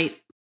know? Right.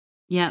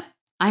 Yep.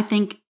 I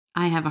think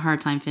I have a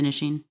hard time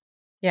finishing.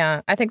 Yeah.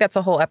 I think that's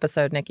a whole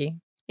episode, Nikki.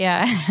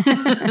 Yeah.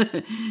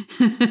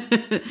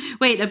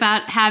 Wait,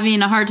 about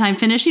having a hard time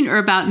finishing or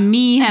about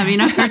me having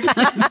a hard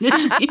time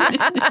finishing?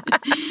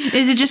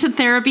 Is it just a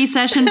therapy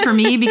session for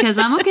me? Because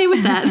I'm okay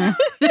with that.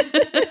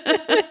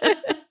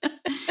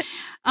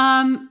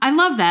 I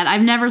love that.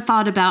 I've never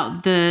thought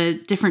about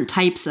the different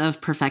types of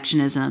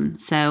perfectionism.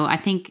 So I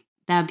think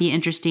that'd be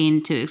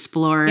interesting to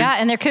explore. Yeah.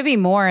 And there could be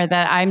more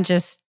that I'm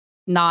just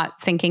not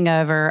thinking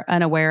of or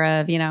unaware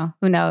of, you know,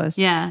 who knows?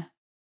 Yeah.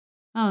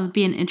 Oh, it'd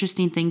be an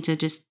interesting thing to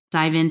just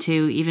dive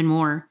into even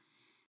more.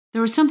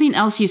 There was something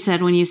else you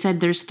said when you said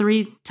there's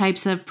 3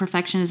 types of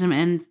perfectionism,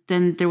 and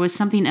then there was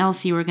something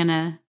else you were going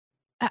to...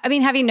 I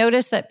mean, have you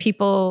noticed that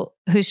people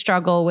who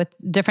struggle with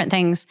different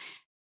things,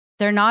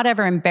 they're not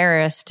ever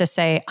embarrassed to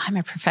say, I'm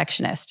a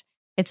perfectionist.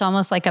 It's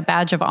almost like a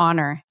badge of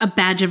honor. A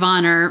badge of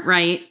honor,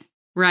 right?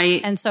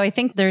 Right. And so I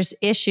think there's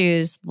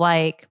issues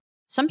like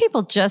some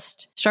people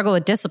just struggle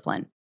with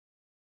discipline.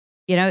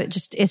 You know,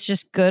 it's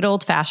just good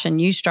old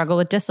fashioned. You struggle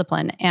with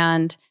discipline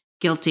and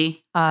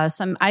guilty.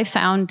 I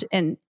found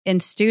in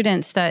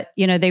students that,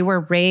 you know, they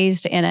were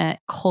raised in a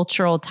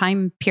cultural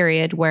time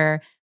period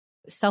where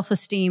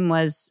self-esteem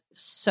was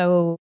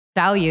so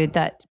valued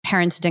that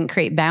parents didn't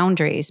create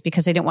boundaries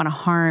because they didn't want to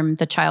harm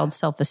the child's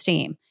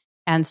self-esteem.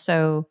 And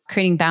so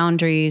creating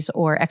boundaries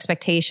or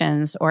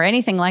expectations or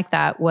anything like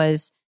that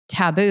was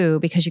taboo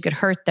because you could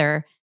hurt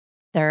their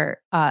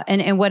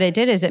and what it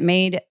did is it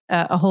made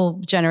a whole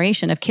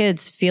generation of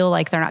kids feel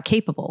like they're not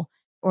capable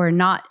or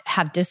not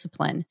have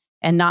discipline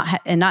and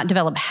not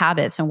develop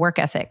habits and work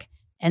ethic.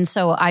 And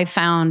so I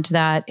found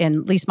that in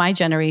at least my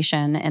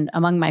generation and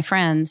among my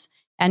friends,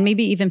 and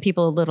maybe even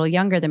people a little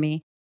younger than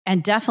me,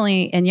 and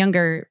definitely in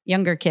younger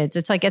kids,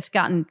 it's like it's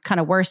gotten kind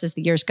of worse as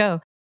the years go.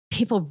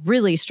 People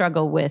really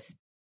struggle with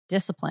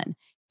discipline.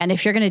 And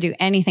if you're going to do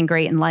anything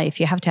great in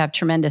life, you have to have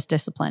tremendous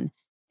discipline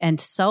and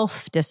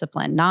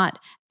self-discipline, not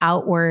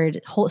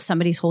outward,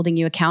 somebody's holding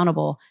you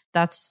accountable.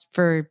 That's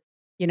for,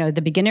 you know,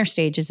 the beginner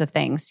stages of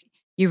things.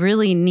 You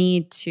really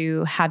need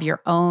to have your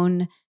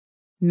own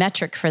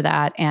metric for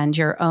that and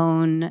your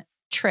own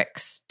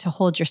tricks to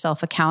hold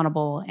yourself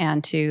accountable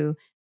and to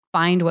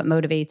find what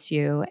motivates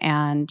you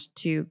and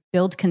to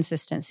build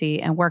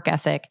consistency and work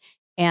ethic.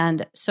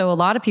 And so a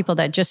lot of people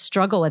that just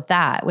struggle with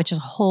that, which is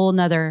a whole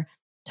nother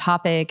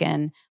topic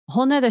and a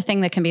whole nother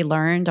thing that can be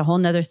learned, a whole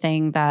nother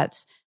thing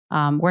that's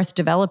worth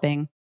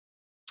developing.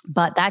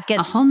 But that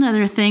gets a whole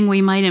nother thing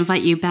we might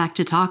invite you back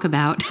to talk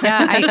about.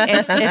 Yeah,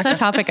 it's a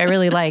topic I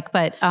really like.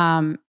 But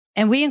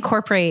and we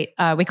incorporate,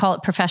 we call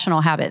it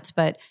professional habits,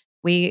 but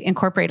we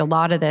incorporate a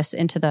lot of this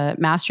into the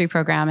mastery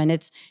program. And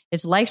it's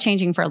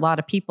life-changing for a lot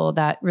of people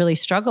that really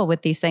struggle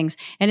with these things.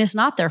 And it's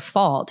not their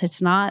fault.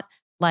 It's not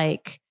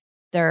like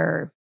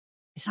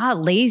it's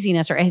not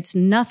laziness or it's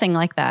nothing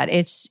like that.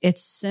 It's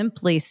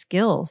simply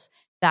skills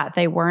that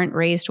they weren't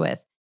raised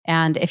with.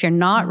 And if you're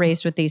not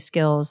raised with these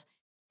skills,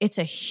 it's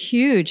a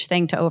huge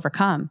thing to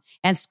overcome.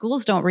 And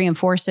schools don't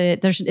reinforce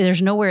it.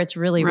 There's nowhere it's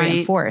really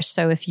reinforced.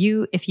 So if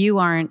you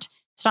aren't,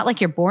 it's not like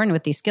you're born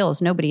with these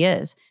skills. Nobody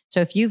is. So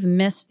if you've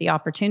missed the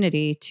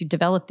opportunity to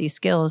develop these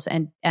skills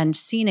and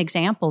seen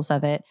examples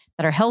of it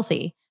that are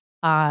healthy,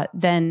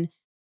 then,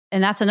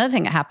 and that's another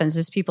thing that happens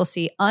is people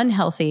see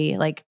unhealthy,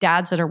 like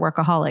dads that are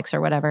workaholics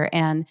or whatever,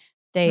 and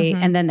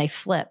and then they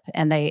flip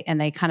and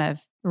they kind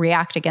of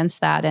react against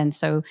that. And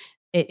so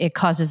it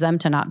causes them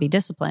to not be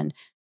disciplined.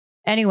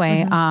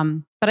 Anyway,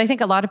 but I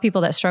think a lot of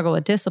people that struggle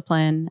with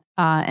discipline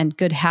and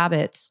good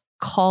habits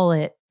call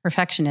it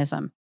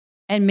perfectionism.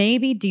 And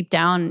maybe deep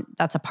down,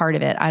 that's a part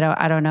of it.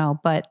 I don't know.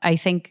 But I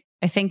think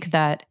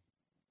that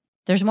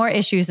there's more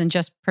issues than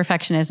just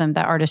perfectionism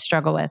that artists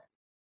struggle with.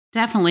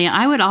 Definitely.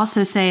 I would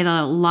also say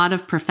that a lot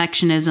of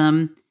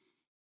perfectionism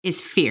is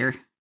fear.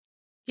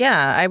 Yeah,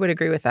 I would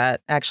agree with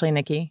that, actually,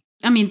 Nikki.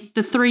 I mean,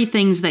 the three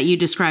things that you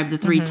described, the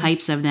three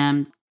types of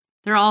them,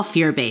 they're all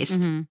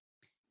fear-based.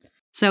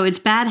 So it's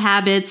bad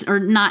habits or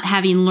not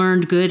having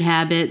learned good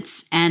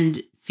habits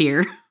and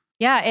fear.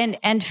 Yeah.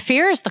 And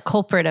fear is the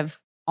culprit of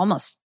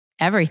almost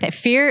everything.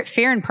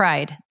 Fear and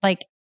pride.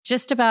 Like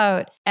just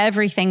about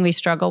everything we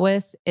struggle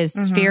with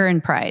is fear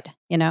and pride,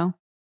 you know?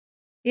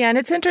 Yeah. And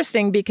it's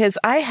interesting because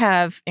I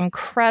have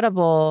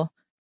incredible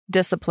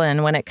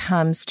discipline when it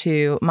comes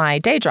to my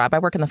day job. I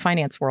work in the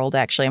finance world,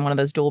 actually. I'm one of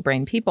those dual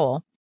brain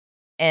people.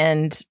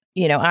 And,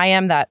 you know, I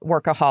am that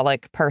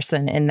workaholic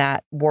person in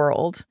that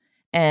world.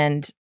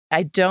 And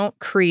I don't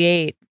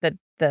create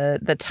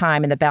the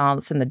time and the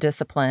balance and the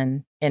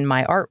discipline in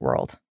my art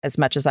world as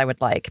much as I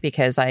would like,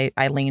 because I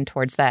lean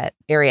towards that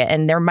area.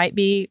 And there might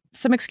be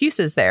some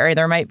excuses there.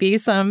 There might be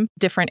some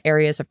different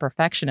areas of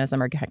perfectionism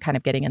are kind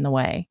of getting in the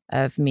way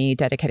of me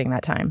dedicating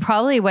that time.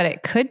 Probably what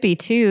it could be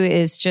too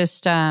is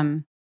just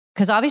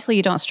because obviously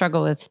you don't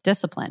struggle with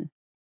discipline.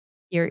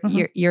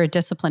 You're a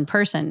disciplined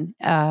person.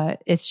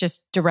 It's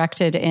just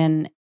directed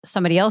in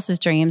somebody else's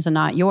dreams and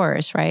not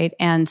yours, right?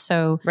 And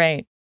so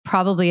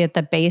probably at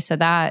the base of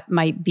that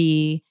might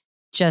be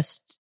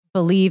just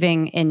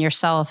believing in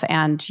yourself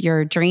and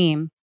your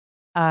dream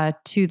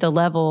to the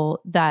level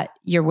that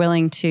you're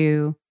willing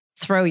to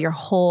throw your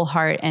whole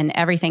heart and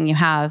everything you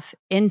have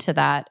into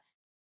that,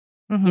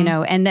 you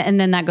know, and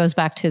then that goes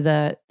back to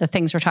the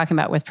things we're talking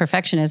about with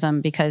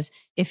perfectionism, because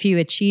if you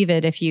achieve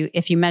it, if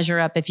you measure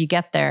up, if you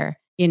get there,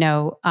 you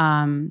know,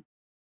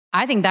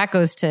 I think that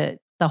goes to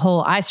the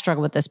whole, I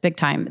struggle with this big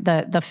time,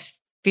 the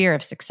fear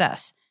of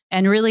success.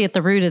 And really at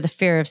the root of the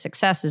fear of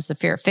success is the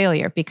fear of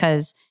failure,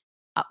 because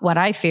what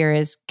I fear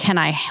is, can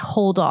I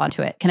hold on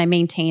to it? Can I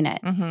maintain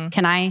it?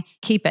 Can I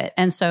keep it?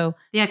 And so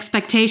the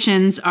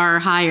expectations are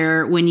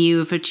higher when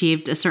you've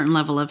achieved a certain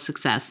level of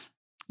success.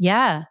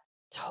 Yeah,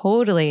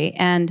 totally.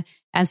 And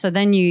so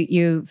then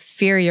you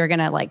fear you're going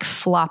to like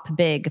flop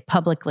big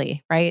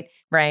publicly, right?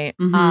 Right.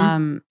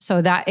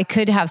 So that it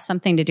could have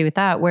something to do with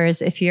that.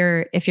 Whereas if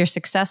you're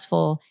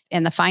successful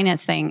in the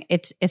finance thing,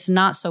 it's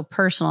not so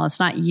personal. It's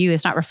not you.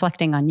 It's not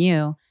reflecting on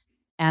you.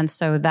 And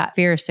so that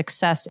fear of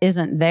success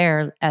isn't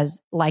there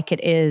as like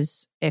it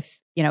is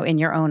if, you know, in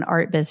your own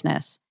art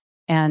business.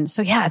 And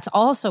so, yeah, it's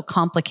all so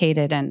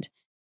complicated. And,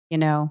 you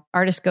know,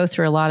 artists go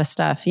through a lot of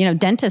stuff. You know,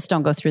 dentists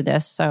don't go through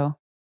this. So.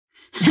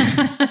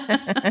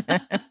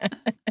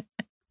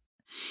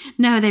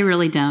 No, they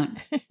really don't.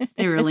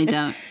 They really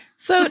don't.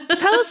 So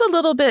tell us a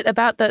little bit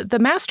about the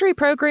mastery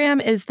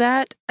program. Is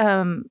that,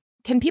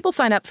 can people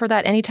sign up for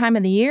that any time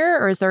in the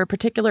year, or is there a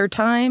particular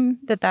time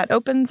that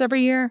opens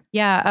every year?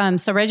 Yeah.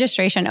 So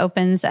registration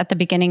opens at the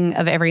beginning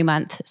of every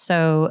month.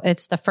 So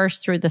it's the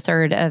 1st through the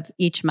 3rd of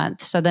each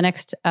month. So the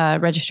next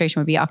registration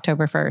would be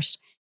October 1st.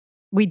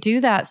 We do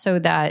that so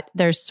that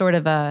there's sort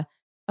of a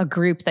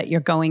group that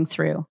you're going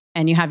through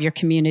and you have your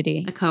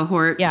community. A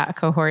cohort. Yeah. A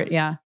cohort.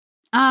 Yeah.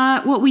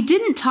 What we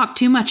didn't talk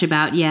too much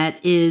about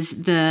yet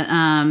is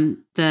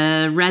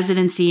the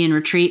residency and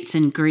retreats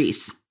in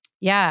Greece.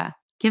 Yeah.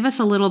 Give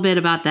us a little bit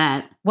about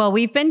that. Well,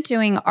 we've been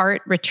doing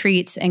art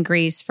retreats in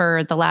Greece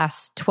for the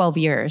last 12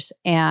 years.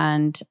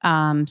 And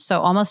so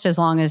almost as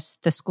long as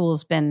the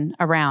school's been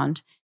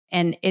around.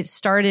 And it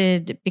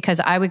started because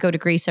I would go to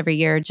Greece every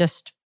year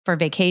just for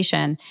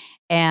vacation.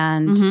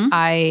 And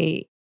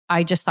I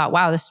just thought,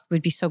 wow, this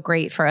would be so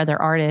great for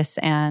other artists.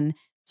 And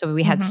so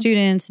we had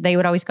students, they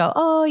would always go,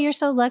 oh, you're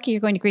so lucky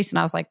you're going to Greece. And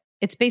I was like,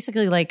 it's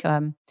basically like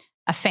a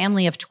a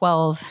family of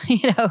 12,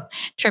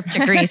 trip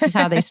to Greece is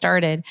how they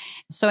started.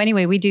 So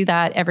anyway, we do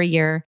that every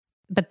year.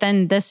 But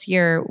then this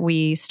year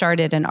we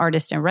started an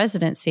artist in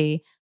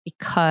residency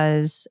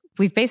because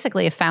we've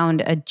basically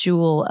found a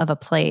jewel of a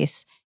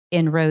place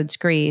in Rhodes,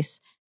 Greece.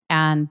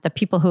 And the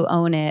people who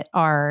own it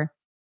are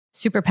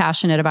super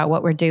passionate about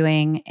what we're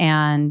doing.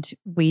 And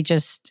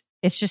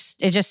it's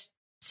just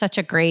such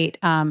a great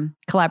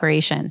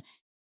collaboration.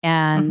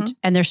 And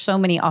there's so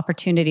many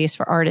opportunities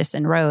for artists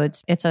in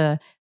Rhodes. It's a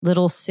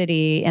little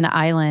city, an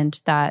island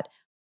that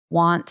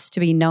wants to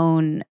be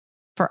known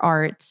for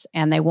arts,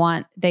 and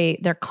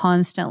they're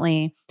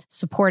constantly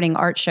supporting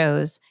art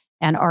shows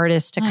and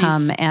artists to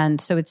come.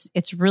 And so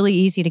it's really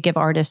easy to give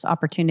artists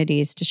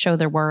opportunities to show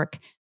their work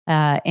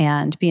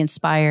and be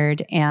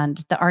inspired.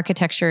 And the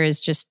architecture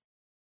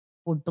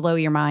would blow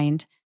your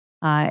mind.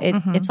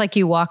 It's like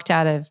you walked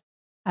out of,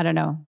 I don't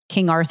know,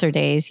 King Arthur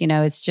days.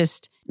 It's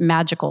just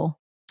magical.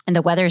 And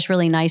the weather's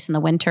really nice in the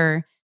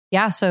winter.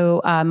 Yeah.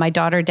 So my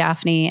daughter,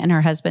 Daphne, and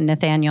her husband,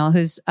 Nathaniel,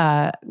 who's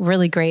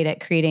really great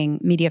at creating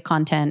media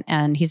content,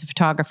 and he's a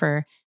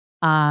photographer.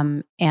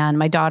 And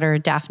my daughter,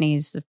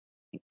 Daphne's a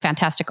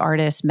fantastic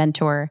artist,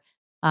 mentor.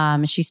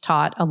 She's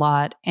taught a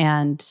lot.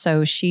 And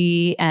so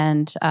she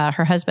and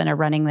her husband are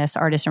running this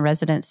artist in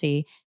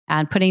residency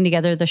and putting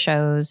together the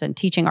shows and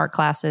teaching art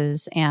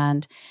classes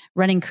and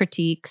running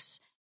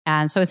critiques.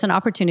 And so it's an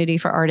opportunity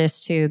for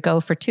artists to go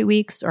for 2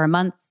 weeks or a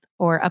month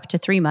or up to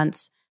 3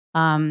 months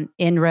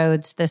in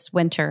Rhodes this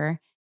winter.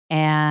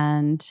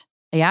 And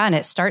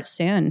it starts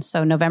soon.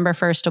 So November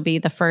 1st will be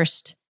the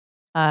first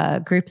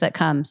group that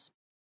comes.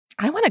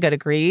 I want to go to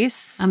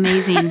Greece.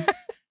 Amazing.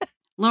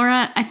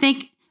 Laura, I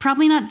think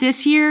probably not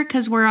this year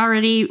because we're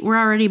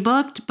already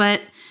booked,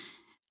 but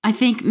I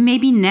think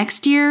maybe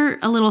next year,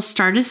 a little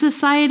Stardust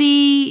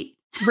Society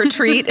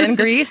retreat in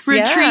Greece.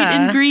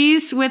 In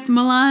Greece with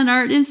Milan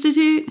Art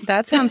Institute.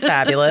 That sounds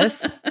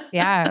fabulous.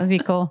 Yeah, it would be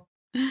cool.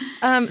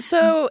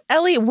 So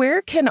Elli,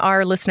 where can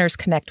our listeners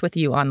connect with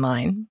you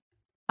online?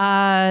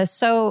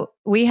 So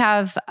we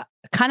have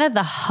kind of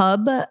the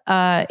hub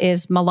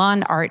is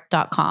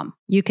milanart.com.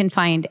 You can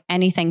find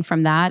anything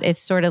from that.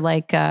 It's sort of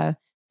like a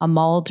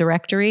mall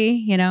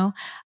directory, So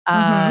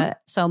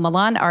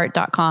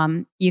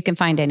milanart.com, you can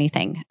find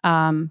anything.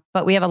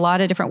 But we have a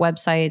lot of different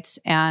websites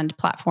and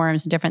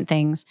platforms and different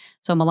things.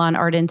 So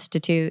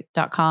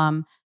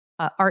milanartinstitute.com.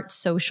 Art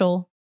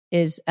Social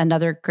is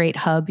another great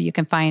hub. You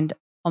can find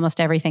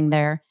almost everything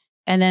there.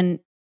 And then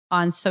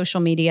on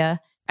social media,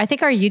 I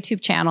think our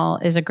YouTube channel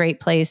is a great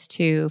place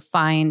to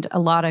find a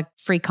lot of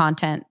free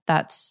content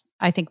that's,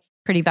 I think,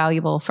 pretty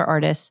valuable for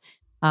artists.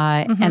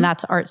 And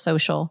that's Art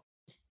Social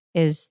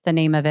is the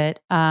name of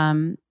it.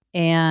 And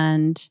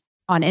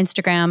on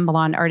Instagram,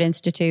 Milan Art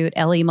Institute,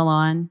 Elli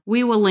Milan.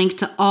 We will link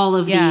to all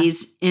of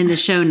these in the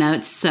show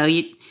notes. So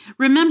you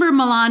remember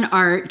Milan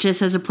Art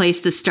just as a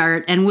place to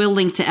start, and we'll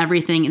link to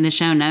everything in the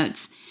show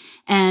notes.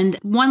 And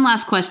one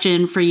last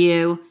question for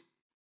you.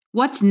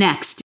 What's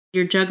next?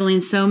 You're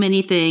juggling so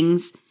many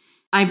things.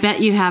 I bet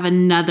you have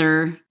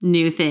another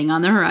new thing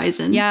on the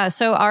horizon. Yeah.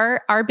 So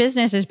our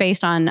business is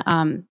based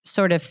on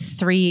sort of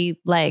 3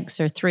 legs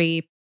or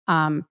 3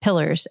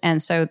 pillars.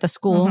 And so the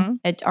school,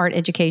 art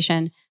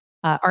education,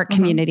 art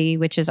community,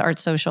 which is Art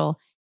Social,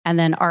 and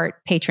then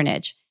art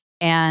patronage.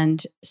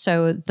 And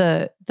so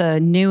the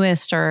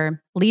newest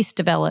or least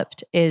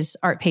developed is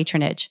art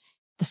patronage.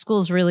 The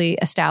school's really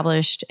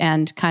established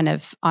and kind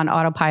of on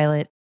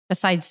autopilot,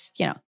 besides,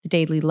 the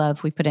daily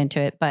love we put into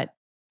it, but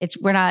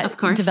we're not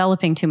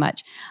developing too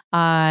much.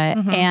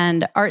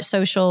 And Art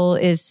Social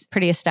is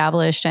pretty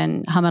established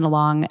and humming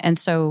along. And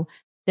so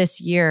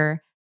this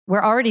year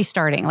we're already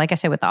starting, like I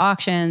said, with the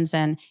auctions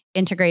and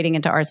integrating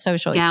into Art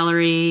Social.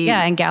 Gallery.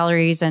 Yeah. And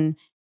galleries. And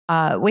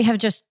we have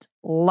just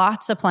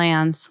lots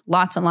and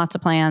lots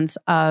of plans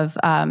of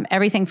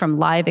everything from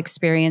live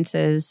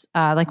experiences.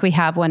 Like we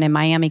have one in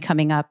Miami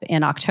coming up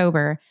in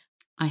October.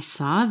 I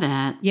saw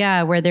that.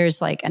 Yeah. Where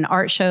there's like an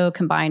art show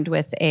combined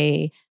with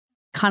a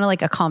kind of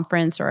like a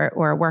conference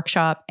or a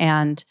workshop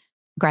and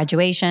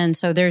graduation.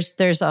 So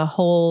there's a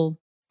whole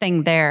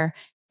thing there.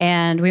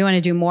 And we want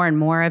to do more and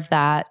more of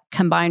that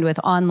combined with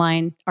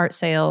online art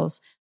sales,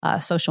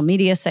 social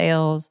media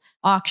sales,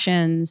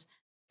 auctions,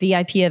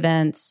 VIP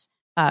events,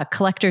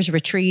 collectors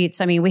retreats.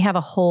 I mean, we have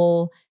a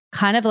whole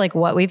kind of like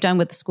what we've done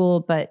with the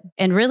school,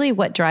 and really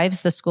what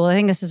drives the school. I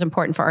think this is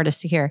important for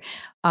artists to hear.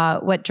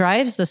 What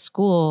drives the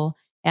school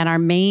and our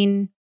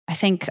main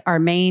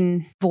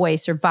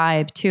voice or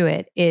vibe to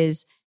it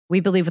is we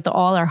believe with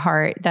all our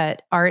heart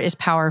that art is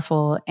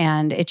powerful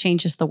and it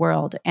changes the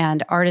world.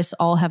 And artists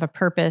all have a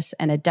purpose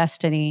and a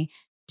destiny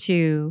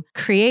to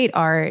create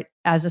art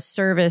as a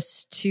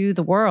service to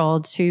the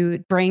world to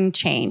bring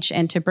change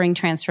and to bring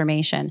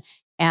transformation.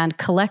 And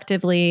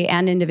collectively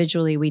and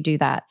individually, we do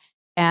that.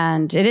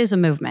 And it is a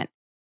movement.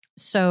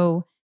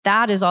 So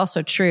that is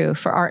also true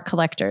for art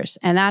collectors.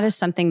 And that is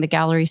something the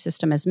gallery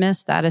system has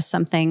missed. That is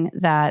something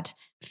that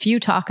few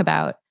talk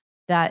about,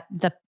 that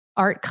the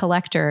art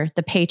collector,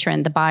 the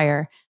patron, the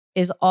buyer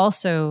is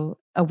also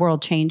a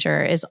world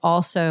changer, is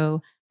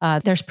also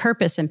There's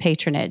purpose in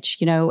patronage.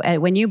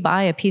 When you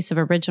buy a piece of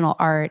original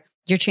art,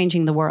 you're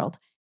changing the world.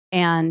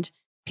 And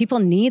people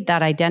need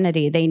that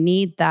identity. They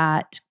need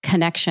that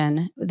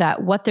connection,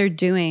 that what they're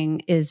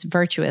doing is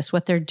virtuous.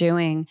 What they're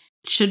doing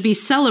should be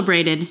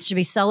celebrated.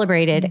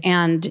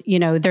 And,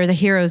 they're the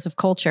heroes of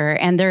culture.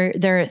 And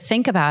they're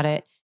think about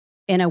it,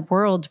 in a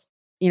world,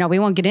 we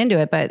won't get into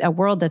it, but a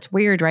world that's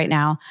weird right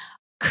now,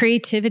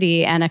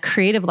 creativity and a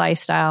creative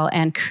lifestyle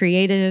and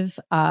creative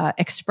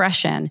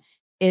expression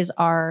is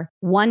our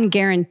one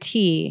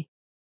guarantee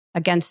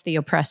against the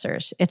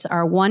oppressors. It's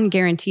our one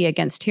guarantee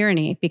against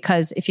tyranny,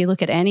 because if you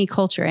look at any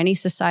culture, any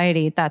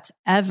society that's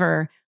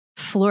ever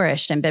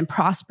flourished and been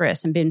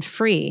prosperous and been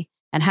free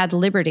and had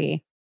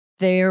liberty,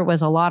 there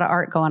was a lot of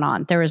art going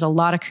on. There was a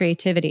lot of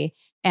creativity.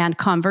 And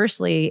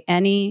conversely,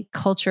 any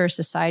culture,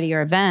 society,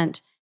 or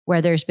event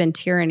where there's been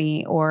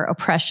tyranny or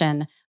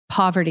oppression,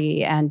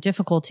 poverty, and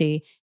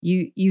difficulty,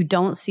 you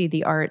don't see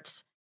the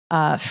arts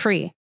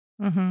free.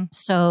 Mm-hmm.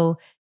 So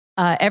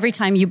every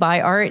time you buy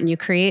art and you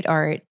create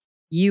art,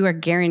 you are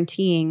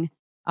guaranteeing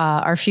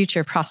our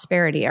future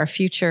prosperity, our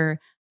future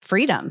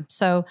freedom.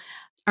 So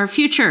our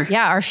future.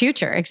 Yeah, our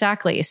future.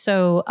 Exactly.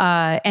 So,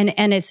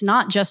 and it's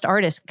not just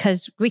artists,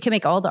 because we can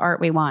make all the art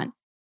we want,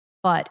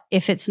 but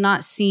if it's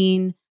not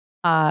seen,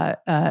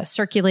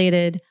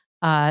 circulated,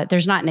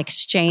 there's not an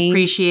exchange.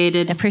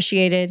 Appreciated.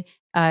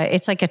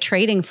 It's like a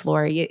trading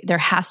floor. There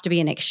has to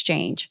be an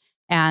exchange.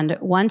 And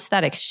once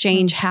that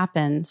exchange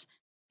happens,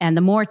 and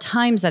the more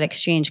times that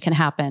exchange can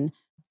happen,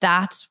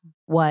 that's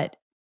what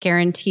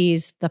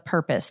guarantees the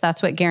purpose.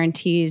 That's what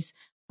guarantees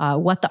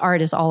what the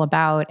art is all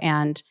about,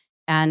 and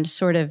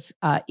sort of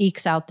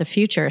ekes out the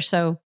future.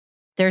 So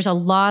there's a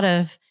lot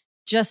of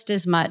just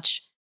as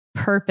much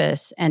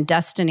purpose and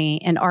destiny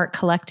in art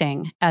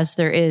collecting as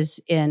there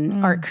is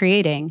in art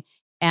creating.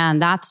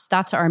 And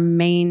that's our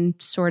main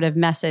sort of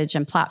message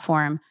and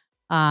platform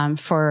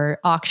for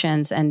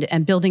auctions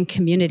and building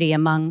community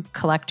among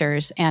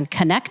collectors and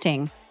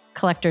connecting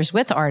collectors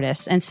with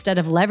artists instead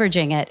of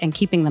leveraging it and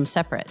keeping them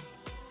separate.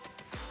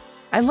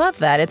 I love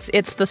that.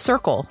 It's the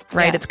circle,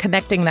 right? Yeah. It's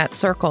connecting that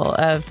circle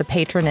of the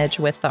patronage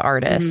with the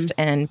artist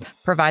and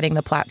providing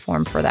the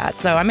platform for that.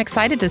 So I'm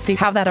excited to see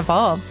how that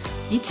evolves.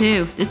 Me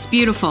too. It's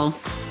beautiful.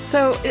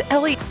 So,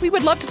 Elli, we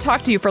would love to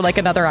talk to you for like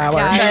another hour.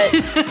 Yeah.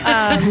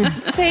 But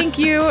thank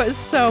you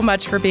so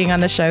much for being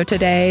on the show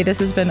today. This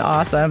has been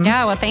awesome.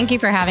 Yeah, well, thank you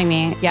for having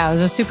me. Yeah, it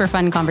was a super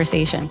fun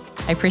conversation.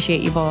 I appreciate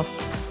you both.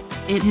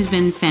 It has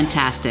been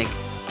fantastic.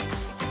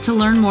 To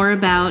learn more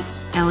about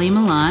Elli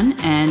Milan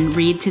and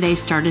read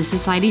today's Stardust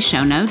Society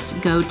show notes,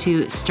 go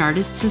to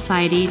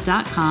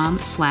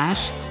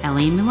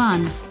stardustsociety.com/Elli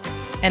Milan.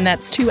 And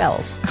that's 2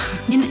 L's.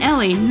 In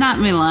Elli, not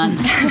Milan.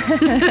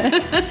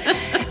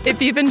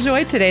 If you've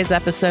enjoyed today's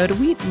episode,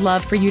 we'd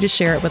love for you to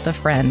share it with a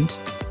friend.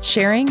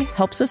 Sharing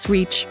helps us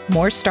reach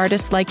more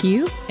Stardusts like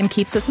you and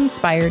keeps us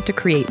inspired to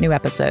create new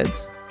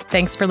episodes.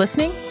 Thanks for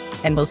listening,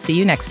 and we'll see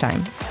you next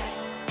time.